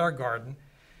and our garden.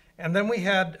 And then we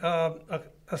had a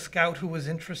scout who was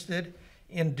interested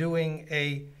in doing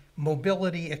a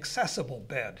mobility accessible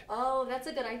bed. Oh, that's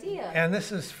a good idea. And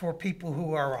this is for people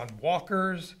who are on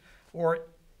walkers, or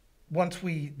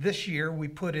this year we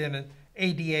put in an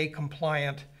ADA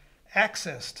compliant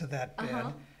access to that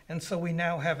bed. And so we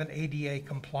now have an ADA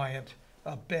compliant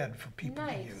bed for people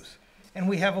to use. And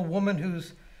we have a woman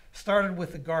who's started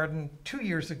with the garden 2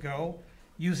 years ago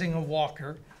using a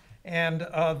walker. And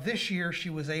this year she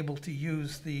was able to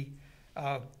use the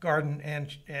garden,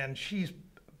 and she's a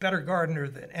better gardener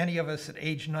than any of us at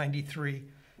age 93.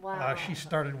 Wow. She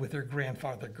started with her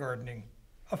grandfather gardening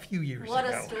a few years ago. What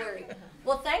a story.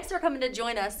 Well, thanks for coming to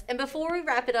join us. And before we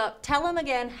wrap it up, tell them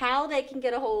again how they can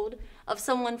get a hold of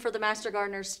someone for the Master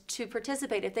Gardeners to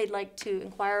participate if they'd like to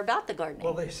inquire about the gardening.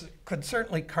 Well, they could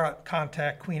certainly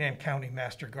contact Queen Anne County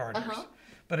Master Gardeners.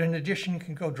 But in addition, you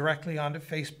can go directly onto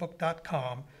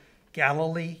facebook.com,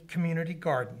 Galilee Community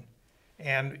Garden,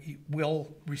 and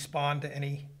we'll respond to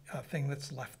anything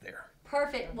that's left there.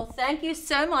 Perfect. Well, thank you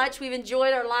so much. We've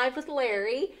enjoyed our live with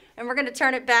Larry, and we're going to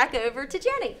turn it back over to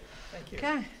Jenny. Thank you.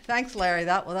 Okay, thanks, Larry.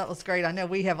 That was great. I know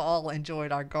we have all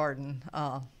enjoyed our garden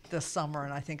this summer,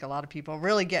 and I think a lot of people are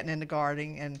really getting into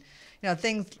gardening. And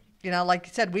things, like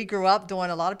you said, we grew up doing.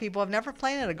 A lot of people have never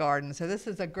planted a garden, so this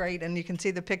is a great. And you can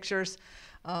see the pictures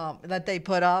that they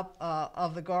put up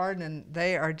of the garden, and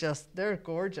they're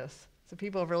gorgeous. So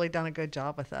people have really done a good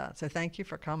job with that. So thank you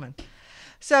for coming.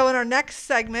 So in our next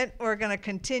segment, we're going to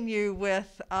continue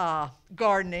with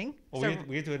gardening. Well, so,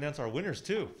 we have to announce our winners,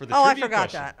 too, for the I trivia forgot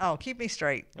question. that. Oh, keep me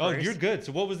straight. Oh, Bruce. you're good.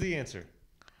 So what was the answer?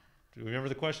 Do you remember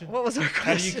the question? What was our question?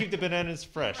 How do you keep the bananas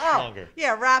fresh longer?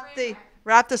 Yeah, wrap the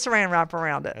saran wrap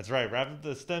around it. That's right. Wrap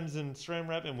the stems in saran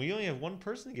wrap, and we only have one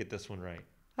person to get this one right.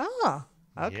 Oh.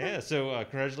 Okay. Yeah, so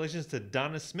congratulations to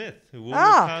Donna Smith, who will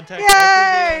contact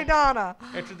yay, Donna.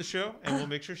 after the show, and we'll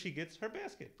make sure she gets her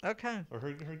basket. Okay. Or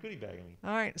her goodie bag, I mean.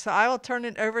 All right. So I will turn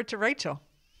it over to Rachel.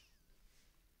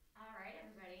 All right,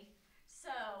 everybody. So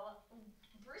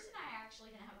Bruce and I are actually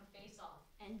going to have a face-off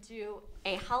and do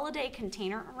a holiday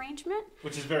container arrangement.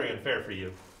 Which is very unfair for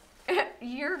you.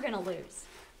 You're going to lose.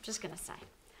 I'm just going to say.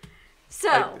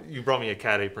 So. You brought me a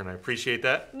cat apron. I appreciate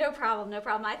that. No problem, no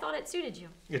problem. I thought it suited you.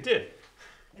 It did.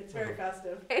 It's very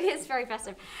festive. It is very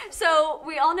festive. So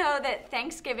we all know that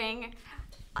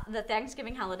the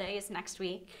Thanksgiving holiday is next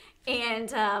week.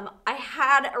 And I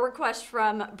had a request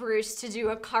from Bruce to do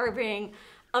a carving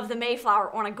of the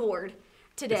Mayflower on a gourd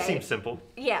today. It seems simple.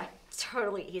 Yeah,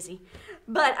 totally easy.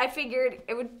 But I figured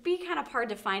it would be kind of hard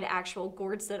to find actual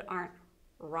gourds that aren't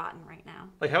rotten right now.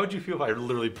 Like, how would you feel if I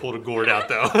literally pulled a gourd out,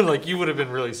 though? Like, you would have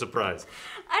been really surprised.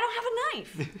 I don't have a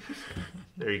knife.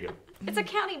 There you go. It's a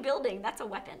county building. That's a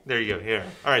weapon. There you go. Here.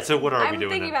 All right, so what are we doing I'm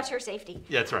thinking now? about your safety.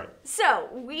 Yeah, that's right. So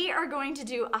we are going to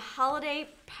do a holiday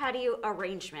patio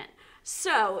arrangement.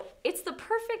 So it's the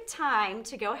perfect time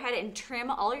to go ahead and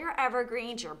trim all your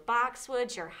evergreens, your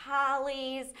boxwoods, your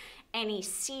hollies, any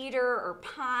cedar or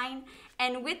pine.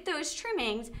 And with those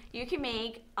trimmings, you can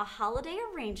make a holiday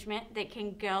arrangement that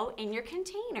can go in your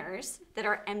containers that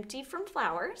are empty from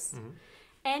flowers. Mm-hmm.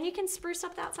 And you can spruce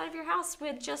up the outside of your house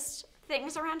with just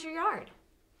things around your yard.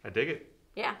 I dig it.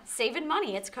 Yeah, saving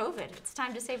money. It's COVID. It's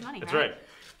time to save money, That's right? right.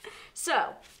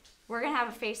 So we're going to have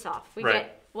a face-off. We Right.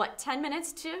 get, what, 10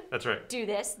 minutes to That's right. do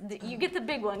this? You get the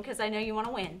big one because I know you want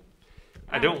to win.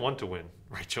 I don't want to win,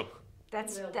 Rachel.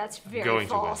 That's very going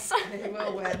to win. false. He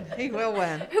will win. He will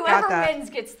win. Whoever Got that. wins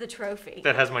gets the trophy.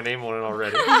 That has my name on it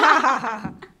already.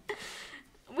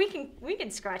 We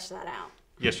can scratch that out.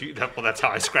 Yes, well, that's how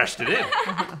I scratched it in.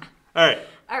 All right.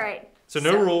 All right. So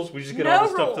no rules. We just get no all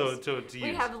the stuff rules. to use.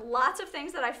 We have lots of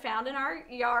things that I found in our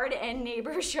yard and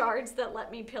neighbors' yards that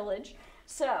let me pillage.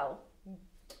 So.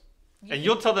 And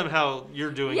you'll tell them how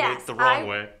you're doing Yes, it the wrong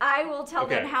way. I will tell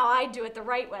them Okay. how I do it the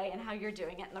right way and how you're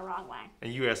doing it in the wrong way.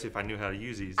 And you asked if I knew how to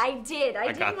use these. I did. I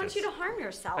got didn't want this. you to harm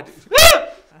yourself.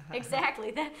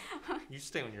 Exactly. That. You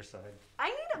stay on your side. I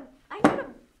need a.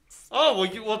 Oh,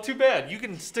 well, too bad. You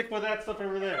can stick with that stuff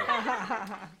over there.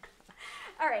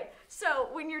 All right. So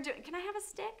when you're doing, can I have a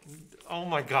stick? Oh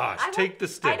my gosh, I take want- the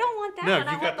stick. I don't want that No, one. you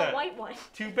I got want the that. white one.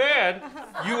 Too bad.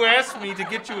 You asked me to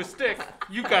get you a stick.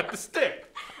 You got the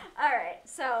stick. All right.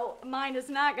 So mine is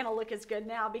not going to look as good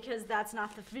now because that's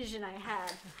not the vision I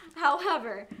had.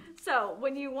 However, so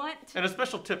when you want to, And a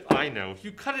special tip I know, if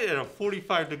you cut it at a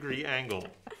 45-degree angle,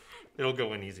 it'll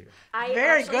go in easier. I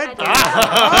Very actually good. had to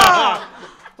Oh,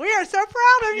 we are so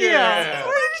proud of you. Yeah.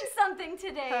 learn something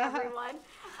today, everyone.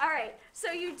 All right.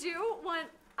 So you do want.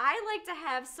 I like to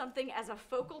have something as a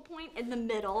focal point in the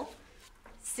middle.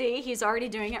 See, he's already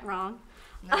doing it wrong.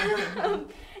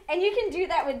 And you can do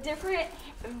that with different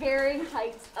varying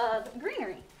heights of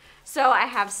greenery. So I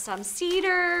have some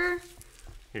cedar.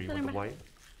 Here, you want the white?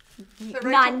 So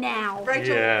Not now.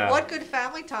 Rachel, Yeah. what good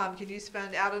family time can you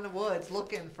spend out in the woods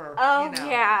looking for, Oh, you know?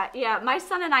 yeah. My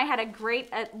son and I had a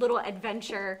great little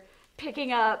adventure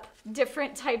picking up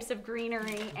different types of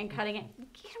greenery and cutting it.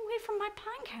 Get away from my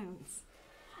pine cones.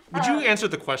 Would you answer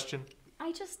the question?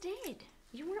 I just did.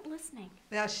 You weren't listening.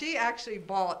 Now, she actually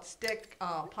bought stick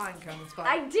pine cones, but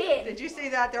I did. did you see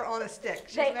that? They're on a stick.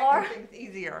 She's They making are. things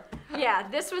easier. Yeah,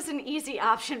 this was an easy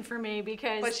option for me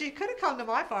because But she could have come to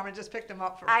my farm and just picked them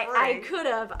up for free. I could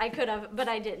have, but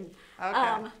I didn't.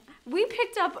 Okay. We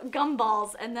picked up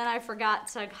gumballs and then I forgot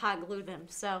to hot glue them.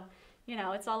 So,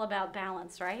 it's all about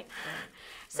balance, right?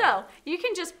 So you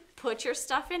can just put your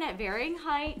stuff in at varying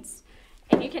heights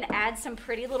and you can add some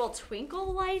pretty little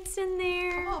twinkle lights in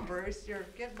there. Come on, Bruce, you're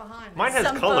getting behind me. Mine has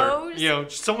Some color.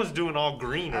 bows. Someone's doing all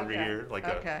green over Okay. here.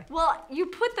 Okay. Well, you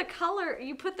put the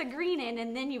green in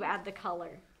and then you add the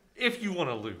color. If you want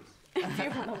to lose. If you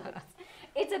want to lose.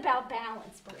 It's about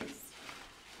balance, Bruce.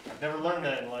 I've never learned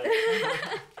that in life.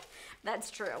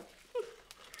 That's true.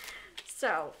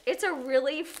 So it's a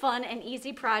really fun and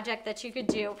easy project that you could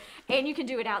do. And you can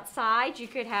do it outside. You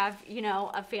could have,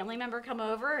 a family member come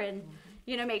over and,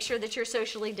 make sure that you're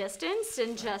socially distanced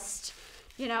and just,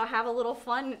 have a little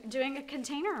fun doing a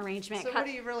container arrangement. So what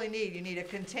do you really need? You need a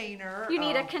container. You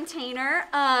need a container.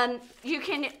 You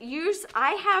can use,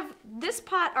 this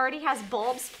pot already has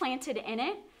bulbs planted in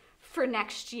it for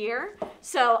next year.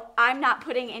 So I'm not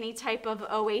putting any type of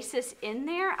oasis in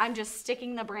there. I'm just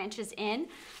sticking the branches in. Okay.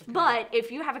 But if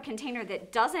you have a container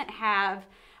that doesn't have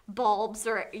bulbs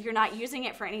or you're not using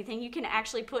it for anything, you can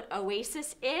actually put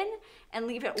oasis in and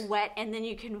leave it wet and then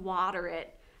you can water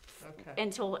it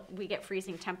until we get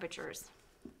freezing temperatures.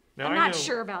 Now, I'm I not know-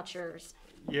 sure about yours.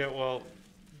 Yeah, well,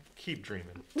 keep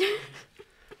dreaming.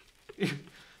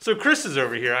 So Chris is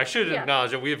over here. I should Yeah.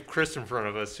 acknowledge that we have Chris in front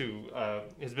of us who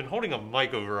has been holding a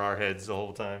mic over our heads the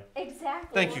whole time. Exactly.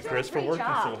 Thank you, Chris, for Great working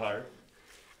job. so hard.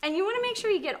 And you want to make sure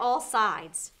you get all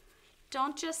sides.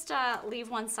 Don't just leave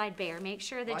one side bare. Make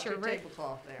sure that Watch you're your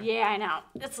tablecloth there. Yeah, I know.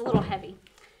 It's a little heavy.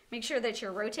 Make sure that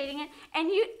you're rotating it. And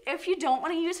if you don't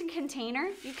want to use a container,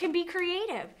 you can be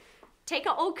creative. Take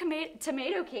an old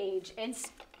tomato cage and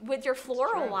with your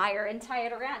floral wire and tie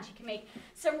it around. You can make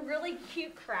some really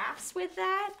cute crafts with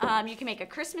that. You can make a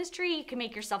Christmas tree. You can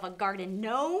make yourself a garden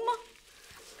gnome.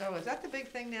 Oh, is that the big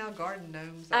thing now? Garden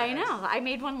gnomes? I know. I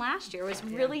made one last year. It was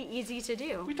really easy to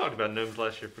do. We talked about gnomes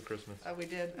last year for Christmas. Oh, we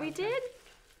did? We Okay. did?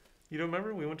 You don't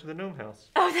remember? We went to the gnome house.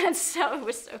 Oh, it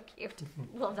was so cute.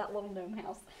 Love that little gnome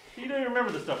house. You don't even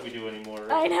remember the stuff we do anymore,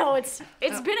 right? I know, it's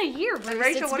been a year, Bruce. And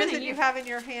Rachel, It's what been is a it year. you have in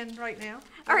your hand right now?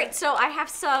 All right, so I have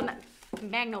some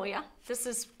magnolia. This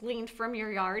is gleaned from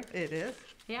your yard. It is.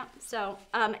 Yeah, so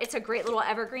it's a great little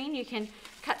evergreen. You can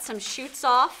cut some shoots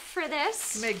off for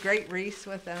this. You made great wreaths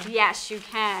with them. Yes, you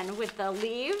can with the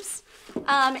leaves.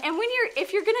 And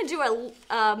if you're gonna do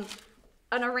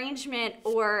an arrangement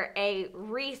or a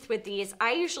wreath with these,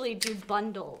 I usually do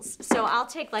bundles. So I'll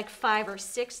take like 5 or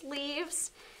 6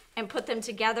 leaves and put them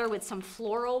together with some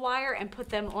floral wire and put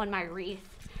them on my wreath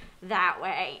that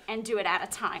way and do it at a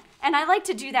time. And I like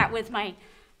to do that with my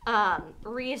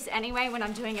wreaths anyway when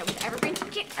I'm doing it with evergreen.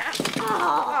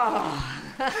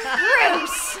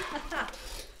 Gross!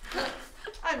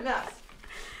 I'm a mess.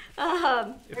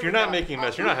 If you're not making a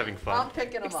mess, you're not having fun. I'm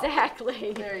picking them up.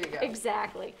 Exactly. There you go.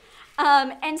 Exactly.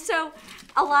 And so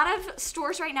a lot of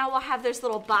stores right now will have those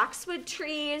little boxwood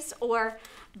trees or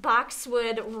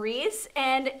boxwood wreaths.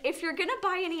 And if you're gonna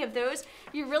buy any of those,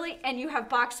 and you have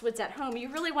boxwoods at home, you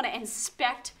really wanna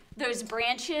inspect those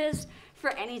branches for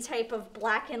any type of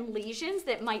blackened lesions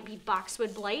that might be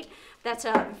boxwood blight. That's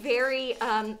a very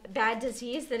bad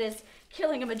disease that is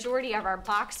killing a majority of our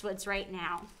boxwoods right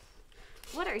now.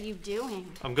 What are you doing?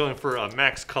 I'm going for a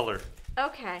max color.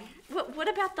 Okay. What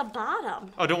about the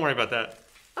bottom? Oh, don't worry about that.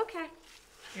 Okay.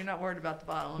 You're not worried about the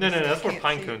bottom. No, I that's where can't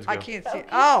pine see- cones I go. can't see. Okay.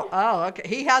 Oh, okay.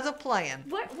 He has a plan.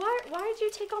 Why did you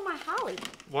take all my holly?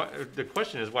 The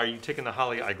question is, why are you taking the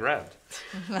holly I grabbed?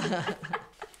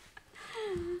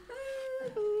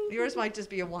 Yours might just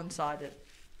be a one-sided.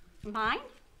 Mine?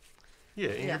 Yeah,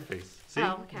 in Yeah. your face. See?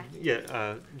 Oh, okay.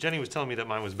 Yeah, Jenny was telling me that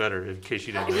mine was better, in case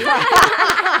you didn't know.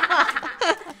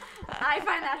 I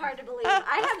find that hard to believe.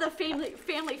 I have the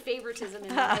family favoritism in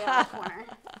the corner.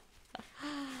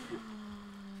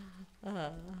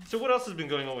 So what else has been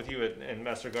going on with you and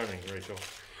Master Gardening, Rachel?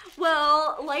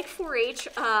 Well, like 4-H,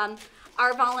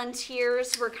 our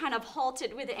volunteers were kind of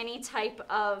halted with any type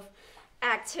of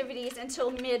activities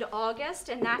until mid-August,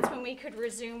 and that's when we could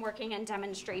resume working in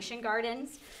demonstration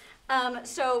gardens.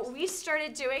 So we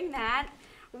started doing that.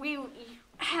 We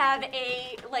have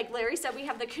like Larry said, we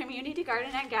have the community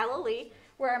garden at Galilee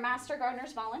where our master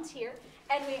gardeners volunteer.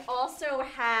 And we also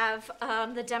have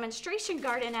the demonstration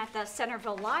garden at the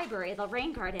Centerville Library, the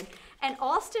rain garden. And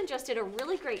Austin just did a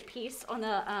really great piece on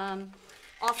the,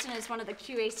 Austin is one of the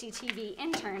QACTV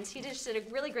interns. He just did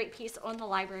a really great piece on the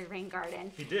library rain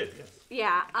garden. He did, yes.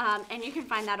 Yeah, and you can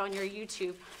find that on your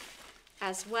YouTube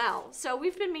as well. So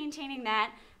we've been maintaining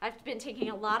that. I've been taking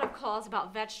a lot of calls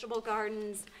about vegetable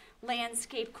gardens,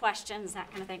 landscape questions, that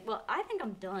kind of thing. Well, I think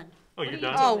I'm done. Oh, you're are you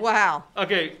done? Oh, wow.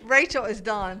 Okay, Rachel is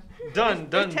done. done Is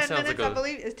 10 sounds minutes, like I a...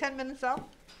 believe. Is 10 minutes up?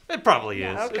 It probably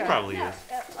is. okay. It probably is.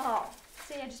 Oh,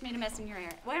 see, I just made a mess in your area.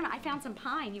 Wait a minute, I found some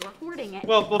pine. You were hoarding it.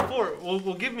 Well,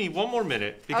 we'll give me one more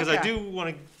minute, because I Okay. do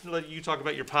want to let you talk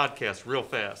about your podcast real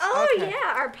fast. Oh, Okay.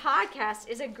 yeah, our podcast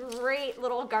is a great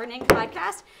little gardening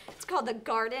podcast. It's called the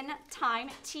Garden Time,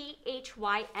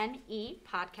 THYME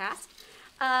podcast.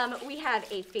 We have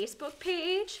a Facebook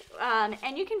page,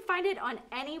 and you can find it on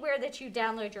anywhere that you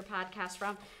download your podcast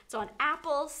from. It's on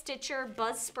Apple, Stitcher,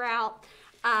 Buzzsprout.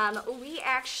 We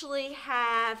actually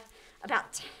have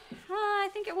about, I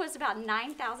think it was about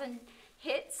 9,000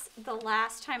 hits the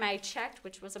last time I checked,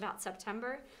 which was about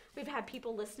September. We've had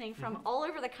people listening from all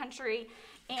over the country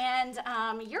and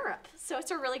Europe. So it's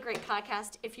a really great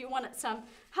podcast. If you want some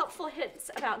helpful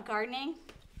hits about gardening,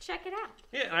 check it out.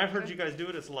 Yeah, and I've heard you guys do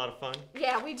it. It's a lot of fun.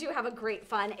 Yeah, we do have a great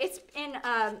fun. It's in,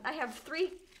 I have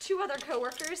two other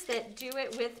coworkers that do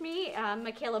it with me,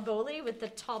 Michaela Boley with the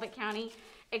Talbot County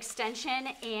Extension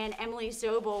and Emily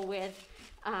Zobel with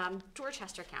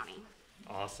Dorchester County.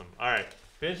 Awesome. All right,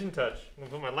 finish in touch. I'm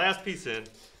going to put my last piece in.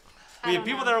 I We have don't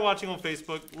people know. that are watching on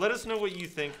Facebook. Let us know what you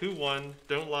think. Who won?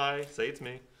 Don't lie. Say it's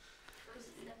me.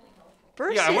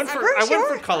 Bruce, Yeah, I went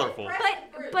for colorful.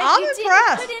 But I'm you didn't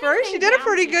impressed. put Bruce, anything you did a down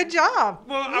pretty here. good job.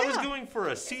 Well, I was Yeah. going for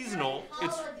a seasonal.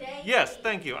 Holiday. Yes,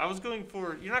 thank you. I was going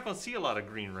for, you're not going to see a lot of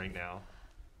green right now,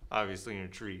 obviously in your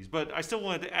trees, but I still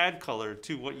wanted to add color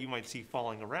to what you might see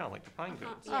falling around, like the pine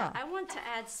cones. Yeah, I want to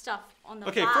add stuff on the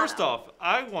Okay, bottom. first off,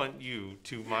 I want you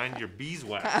to mind your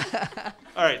beeswax.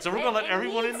 All right, so we're going to let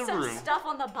everyone in the some room, stuff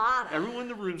on the bottom. everyone in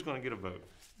the room is going to get a vote.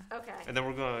 Okay. And then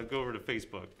we're going to go over to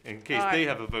Facebook in case All right. they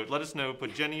have a vote. Let us know,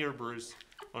 put Jenny or Bruce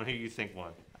on who you think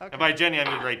won. Okay. And by Jenny, I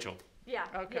mean Rachel. Yeah.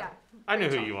 Okay. Yeah. I know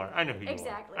who Rachel. you are. I know who you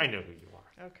Exactly. are. I know who you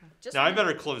are. Okay. Just Now, I wanna-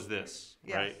 better close this,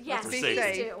 Yes. right? Yes, For be please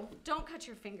safe. do. Don't cut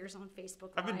your fingers on Facebook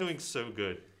Live. I've been doing so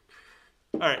good.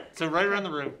 All right, so right around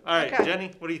the room. All right, Okay.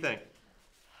 Jenny, what do you think?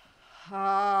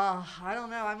 I don't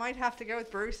know. I might have to go with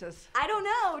Bruce's. I don't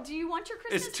know. Do you want your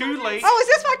Christmas It's too presents? late. Oh, is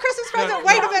this my Christmas present? No,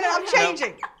 Wait no, a minute, I'm No,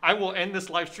 changing. I will end this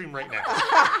live stream right now.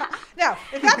 No,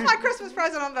 if that's my Christmas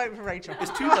present, I'm voting for Rachel.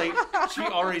 It's too late. She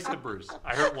already said Bruce.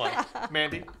 I heard one.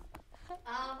 Mandy?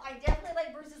 I definitely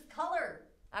like Bruce's color.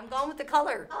 I'm going with the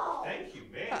color. Thank you,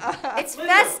 man. It's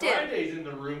festive. Friday's in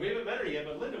the room. We haven't met her yet,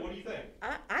 but Linda, what do you think?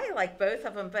 I like both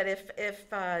of them, but if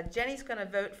Jenny's going to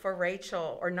vote for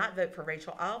Rachel, or not vote for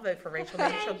Rachel, I'll vote for Rachel.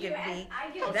 Maybe she'll give me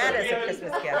that as a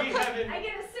Christmas gift. We haven't, I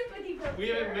get a sympathy vote. we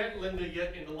haven't met Linda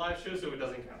yet in the live show, so it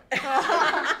doesn't count.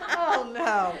 Oh,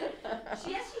 no.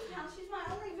 Yes, she counts. She's my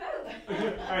only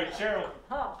vote. All right, Cheryl.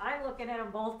 Oh, I'm looking at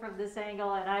them both from this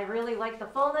angle, and I really like the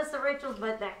fullness of Rachel's,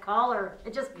 but that color,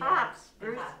 it just pops.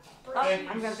 Bruce. Oh, Thank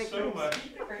I'm you gonna pick so Bruce. much.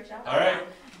 All right.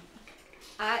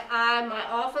 My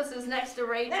office is next to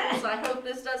Rachel's. I hope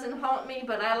this doesn't haunt me,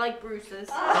 but I like Bruce's.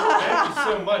 Thank you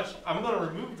so much. I'm going to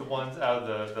remove the ones out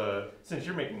of the since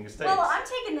you're making mistakes. Well, I'm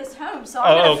taking this home, so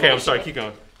I'm Oh, gonna okay. I'm finish sorry. it. Keep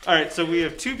going. All right. So we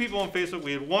have two people on Facebook.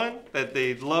 We had one that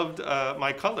they loved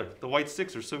my color. The white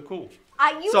sticks are so cool.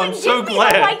 You So I'm wouldn't so give me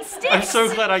glad. the white sticks. I'm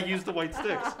so glad I used the white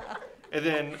sticks. And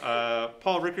then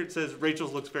Paul Rickard says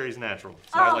Rachel's looks very natural.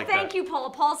 So I Oh, like thank that. you, Paul.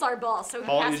 Paul's our boss, so he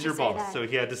Paul has is to your say boss, that. so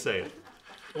he had to say it.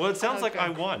 Well, it sounds like I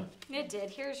won. It did.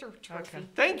 Here's your trophy. Okay.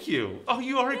 Thank you. Oh,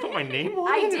 you already put my name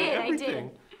on I it and did, I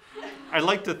everything. I'd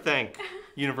like to thank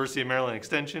University of Maryland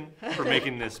Extension for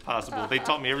making this possible. They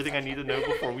taught me everything I need to know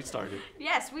before we started.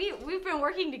 Yes, we've been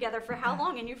working together for how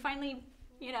long, and you finally,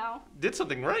 Did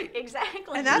something right.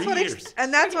 exactly. And that's 3 what years.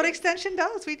 that's what Extension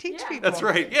does. We teach Yeah. people. That's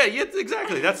right. Yeah,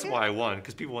 exactly. That's why I won,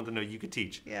 because people want to know you could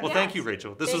teach. Yeah. Well, thank Yes. you,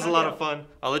 Rachel. This Thank was a lot you. of fun.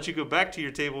 I'll let you go back to your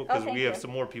table because thank we have you.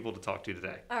 some more people to talk to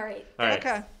today. All right. All right.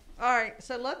 Okay. All right.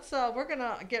 So we're going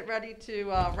to get ready to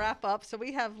wrap up. So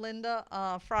we have Linda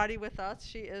Friday with us.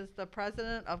 She is the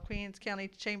president of Queens County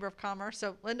Chamber of Commerce.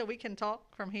 So, Linda, we can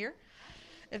talk from here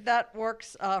if that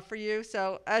works for you.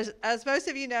 So as most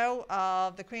of you know,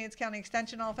 the Queens County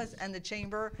Extension Office and the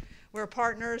Chamber, we're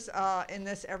partners in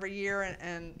this every year.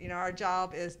 And our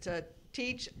job is to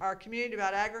teach our community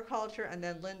about agriculture, and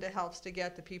then Linda helps to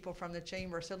get the people from the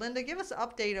Chamber. So Linda, give us an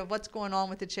update of what's going on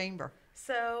with the Chamber.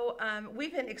 So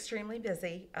we've been extremely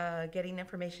busy getting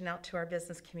information out to our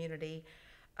business community.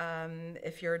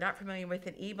 If you're not familiar with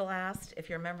an e-blast, if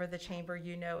you're a member of the Chamber,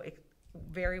 you know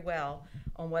very well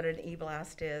on what an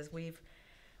e-blast is. We've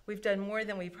done more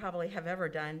than we probably have ever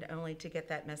done only to get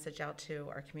that message out to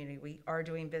our community. We are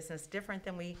doing business different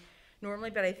than we normally,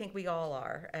 but I think we all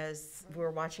are, as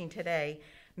we're watching today,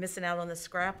 missing out on the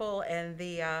scrapple and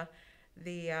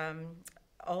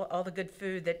all the good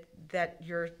food that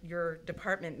your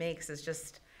department makes is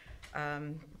just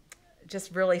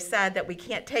really sad that we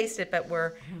can't taste it, but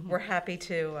we're happy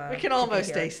to. We can to be almost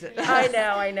here. taste it.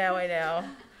 I know.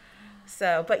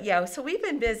 So, but yeah, so we've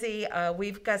been busy.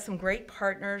 We've got some great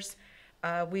partners.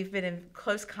 We've been in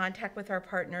close contact with our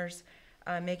partners,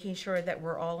 making sure that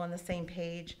we're all on the same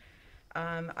page.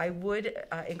 I would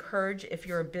encourage, if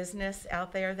you're a business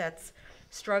out there that's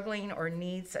struggling or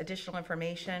needs additional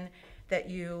information, that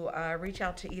you reach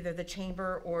out to either the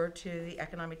Chamber or to the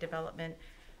Economic Development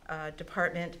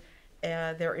Department.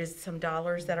 There is some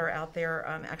dollars that are out there.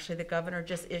 Actually, the governor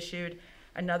just issued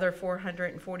another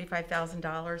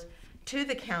 $445,000 to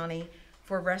the county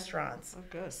for restaurants. Oh,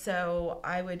 good. So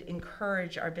I would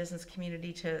encourage our business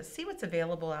community to see what's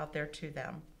available out there to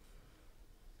them.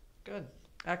 Good.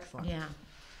 Excellent. Yeah.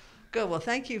 Good. Well,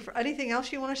 thank you. For anything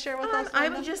else you want to share with us, I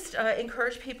Linda? would just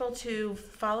encourage people to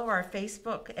follow our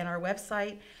Facebook and our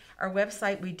website. Our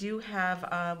website, we do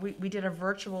have, we did a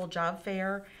virtual job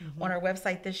fair on our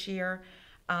website this year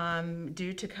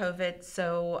due to COVID.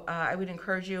 So I would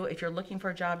encourage you, if you're looking for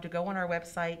a job, to go on our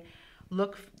website,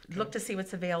 look to see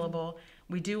what's available.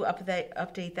 We do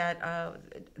update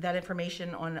that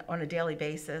information on a daily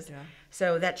basis. Yeah.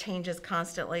 So that changes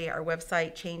constantly. Our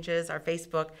website changes, our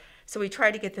Facebook So we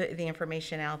try to get the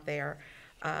information out there.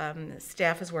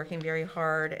 Staff is working very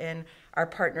hard, and our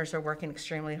partners are working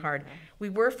extremely hard. We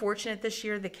were fortunate this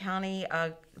year. The county,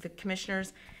 the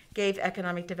commissioners gave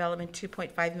economic development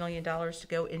 $2.5 million to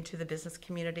go into the business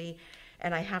community.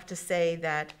 And I have to say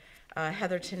that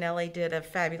Heather Tonelli did a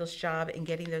fabulous job in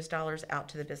getting those dollars out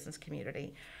to the business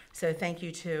community. So thank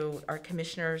you to our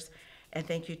commissioners, and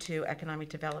thank you to economic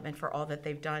development for all that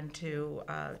they've done to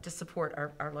support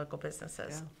our local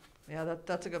businesses. Yeah,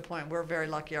 that's a good point. We're very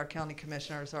lucky. Our county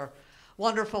commissioners are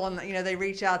wonderful, and they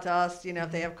reach out to us,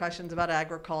 if they have questions about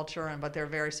agriculture, but they're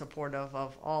very supportive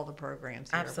of all the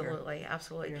programs here. Absolutely.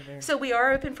 So we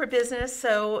are open for business.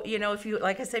 So if you,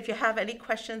 like I said, if you have any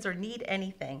questions or need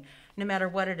anything, no matter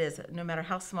what it is, no matter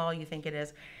how small you think it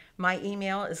is, my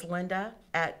email is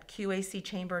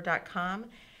linda@qacchamber.com,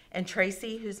 and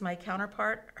Tracy, who's my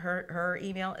counterpart, her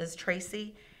email is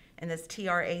Tracy, and that's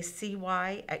TRACY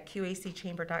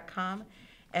 @qacchamber.com.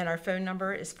 And our phone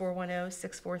number is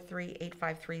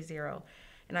 410-643-8530.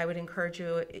 And I would encourage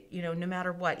you, no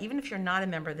matter what, even if you're not a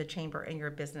member of the chamber and you're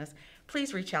a business,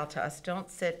 please reach out to us. Don't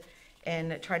sit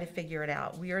and try to figure it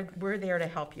out. We're there to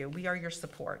help you. We are your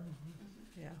support.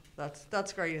 Yeah,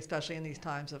 that's great, especially in these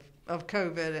times of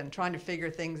COVID and trying to figure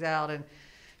things out. And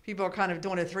people are kind of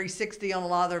doing a 360 on a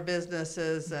lot of their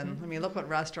businesses. And look what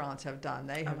restaurants have done.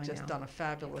 They have just done a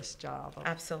fabulous job.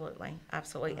 Absolutely.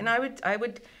 And I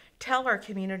would tell our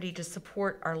community to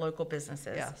support our local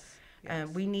businesses. Yes.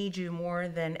 We need you more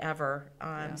than ever.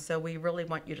 So we really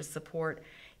want you to support.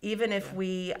 Even if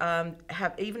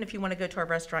even if you want to go to our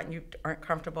restaurant and you aren't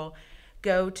comfortable,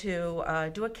 go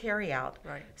to do a carry out.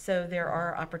 Right. So there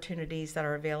are opportunities that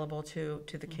are available to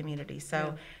the community.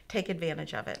 So take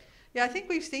advantage of it. Yeah, I think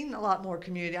we've seen a lot more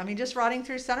community. Just riding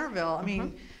through Centerville.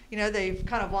 They've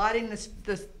kind of widened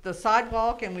the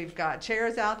sidewalk, and we've got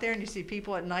chairs out there, and you see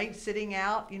people at night sitting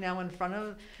out, in front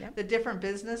of the different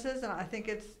businesses. And I think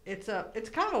it's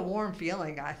kind of a warm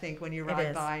feeling, I think, when you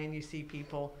ride by and you see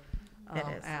people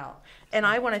out. And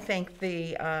I want to thank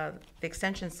the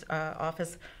Extensions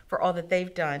office for all that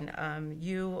they've done.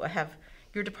 Your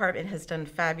department has done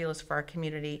fabulous for our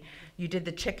community. You did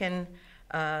the chicken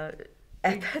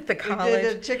at the college. We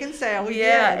did a chicken sale. We did.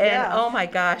 And oh my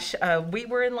gosh, we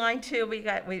were in line too.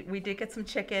 We did get some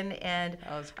chicken, and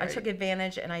I took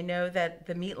advantage. And I know that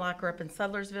the meat locker up in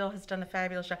Sudlersville has done a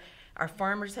fabulous job. Our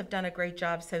farmers have done a great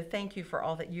job. So thank you for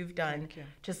all that you've done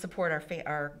to support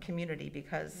our community,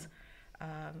 because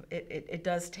it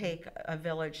does take a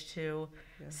village to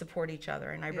support each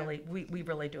other, and we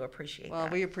really do appreciate that. Well,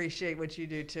 we appreciate what you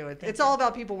do too. It's all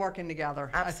about people working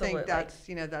together. Absolutely. I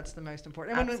think that's the most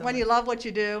important. And when you love what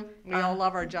you do, we all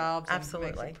love our jobs. Absolutely.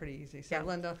 It makes it pretty easy. So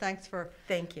Linda, thanks for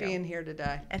being here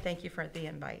today. And thank you for the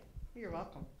invite. You're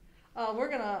welcome.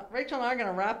 Rachel and I are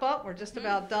gonna wrap up. We're just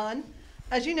about done.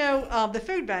 As you know, the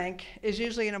food bank is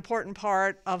usually an important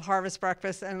part of Harvest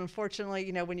Breakfast, and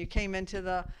unfortunately, when you came into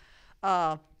the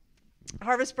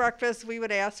Harvest Breakfast, we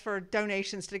would ask for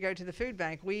donations to go to the food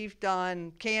bank. We've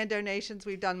done canned donations,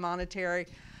 we've done monetary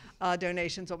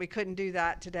donations, but we couldn't do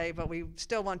that today. But we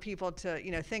still want people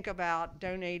to, think about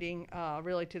donating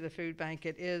really to the food bank.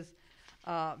 It is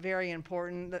very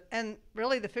important. And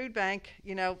really, the food bank,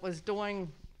 was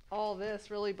doing all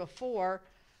this really before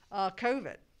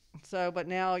COVID. So, but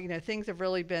now, things have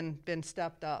really been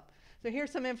stepped up. So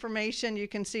here's some information you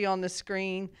can see on the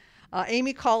screen.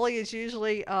 Amy Cawley is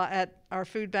usually at our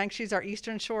food bank. She's our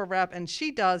Eastern Shore rep, and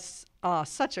she does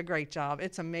such a great job.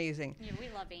 It's amazing. Yeah, we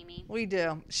love Amy. We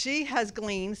do. She has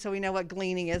gleaned, so we know what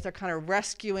gleaning is. They're kind of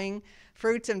rescuing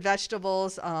fruits and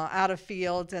vegetables out of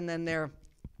fields, and then they're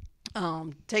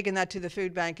taking that to the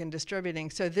food bank and distributing.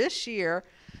 So this year,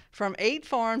 from 8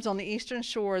 farms on the Eastern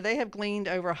Shore, they have gleaned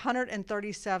over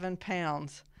 137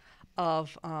 pounds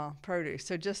of produce.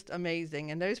 So just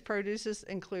amazing. And those produces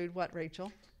include what,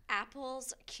 Rachel?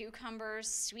 Apples,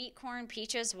 cucumbers, sweet corn,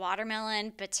 peaches,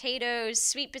 watermelon, potatoes,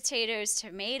 sweet potatoes,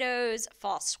 tomatoes,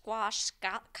 fall squash,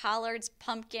 collards,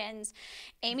 pumpkins.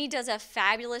 Amy does a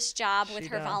fabulous job with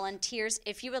her volunteers.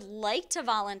 If you would like to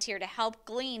volunteer to help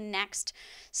glean next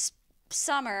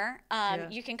summer,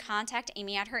 you can contact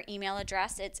Amy at her email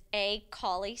address. It's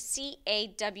acawley,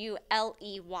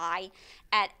 CAWLEY,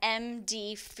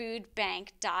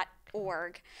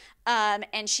 @mdfoodbank.org.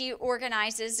 And she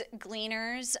organizes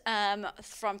gleaners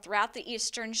from throughout the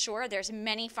Eastern Shore. There's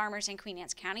many farmers in Queen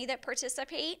Anne's County that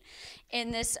participate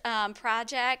in this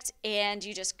project, and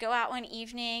you just go out one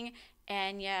evening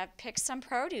and you pick some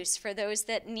produce for those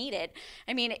that need it.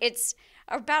 It's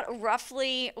about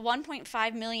roughly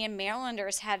 1.5 million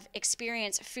Marylanders have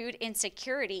experienced food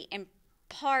insecurity, in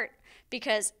part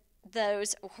because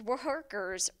those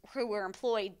workers who were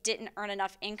employed didn't earn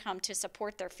enough income to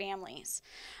support their families.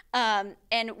 And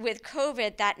with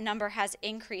COVID, that number has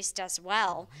increased as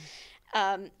well.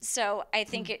 So I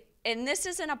think and this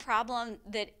isn't a problem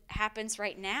that happens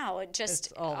right now. It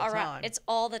just It's all the time. It's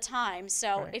all the time.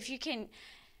 So Right. if you can,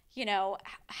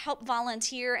 help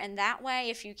volunteer in that way,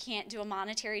 if you can't do a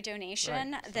monetary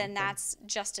donation, Right, then something. that's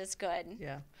just as good.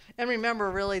 Yeah. And remember,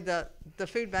 really, the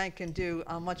food bank can do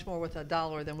much more with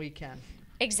 $1 than we can.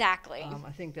 Exactly.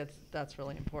 I think that's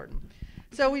really important.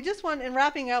 So we just want, in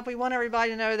wrapping up, we want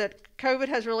everybody to know that COVID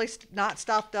has really not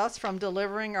stopped us from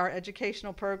delivering our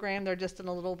educational program. They're just in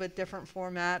a little bit different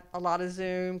format, a lot of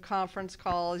Zoom, conference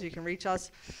calls. You can reach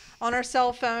us on our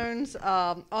cell phones,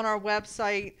 on our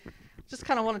website. Just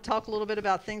kind of want to talk a little bit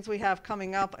about things we have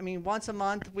coming up. I mean, once a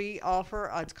month we offer,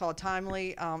 it's called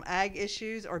Timely Ag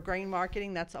Issues or Grain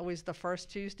Marketing. That's always the first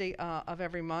Tuesday of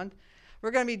every month.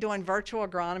 We're going to be doing virtual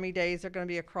agronomy days. They're going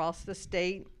to be across the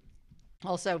state.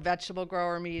 Also, vegetable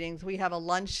grower meetings. We have a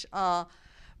lunch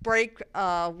break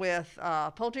with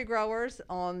poultry growers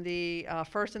on the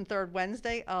first and third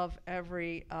Wednesday of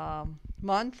every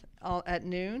month at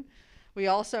noon. We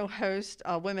also host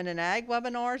Women in Ag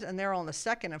webinars, and they're on the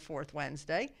second and fourth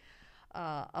Wednesday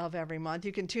of every month.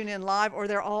 You can tune in live, or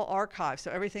they're all archived. So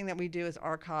everything that we do is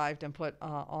archived and put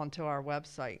onto our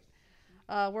website.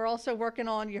 We're also working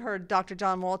on, you heard Dr.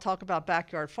 John Wall talk about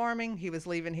backyard farming. He was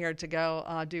leaving here to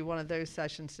go do one of those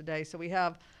sessions today. So we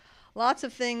have lots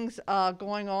of things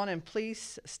going on, and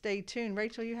please stay tuned.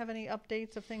 Rachel, you have any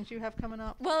updates of things you have coming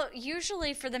up? Well,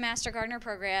 usually for the Master Gardener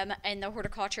program and the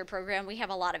horticulture program, we have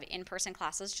a lot of in-person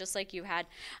classes, just like you had.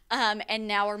 And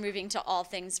now we're moving to all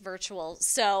things virtual.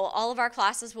 So all of our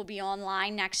classes will be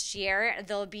online next year.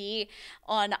 They'll be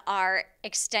on our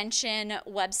extension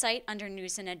website under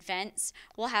news and events.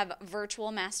 We'll have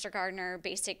virtual Master Gardener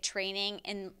basic training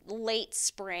in late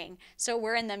spring. So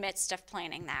we're in the midst of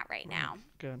planning that right now.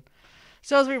 Good.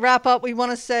 So as we wrap up, we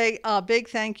want to say a big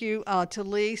thank you to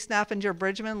Lee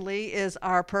Snappinger-Bridgman. Lee is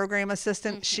our program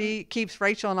assistant. She keeps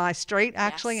Rachel and I straight,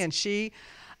 actually, Yes. and she,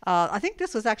 I think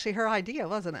this was actually her idea,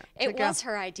 wasn't it? It was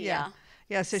her idea.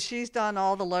 Yeah, so she's done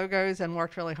all the logos and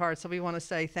worked really hard. So we want to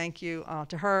say thank you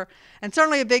to her. And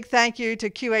certainly a big thank you to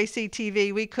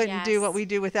QACTV. We couldn't do what we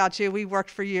do without you. We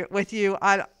worked with you,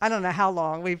 I don't know how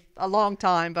long, a long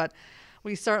time, but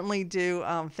we certainly do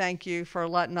thank you for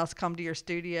letting us come to your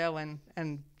studio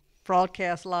and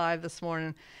broadcast live this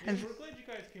morning. And we're glad you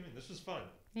guys came in. This was fun.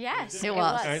 Yes, it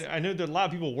was. I know that a lot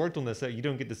of people worked on this that you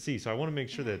don't get to see, so I want to make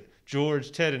sure that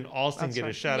George, Ted, and Austin That's get a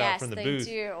right. shout out from the booth. Yes,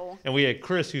 they do. And we had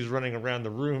Chris, who's running around the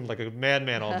room like a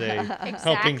madman all day, helping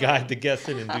Exactly. guide the guests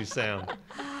in and do sound.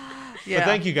 Yeah, But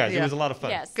thank you guys. It yeah. was a lot of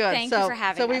fun. Yes, Good. thank you for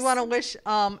having So us. we want to wish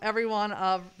everyone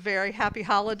a very happy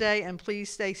holiday, and please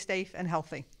stay safe and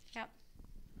healthy. Yep.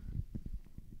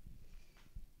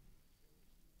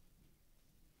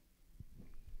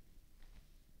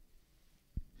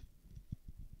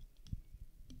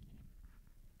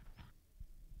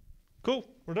 Cool.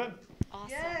 We're done. Awesome.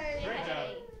 Yay. Great job.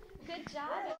 Good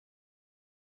job.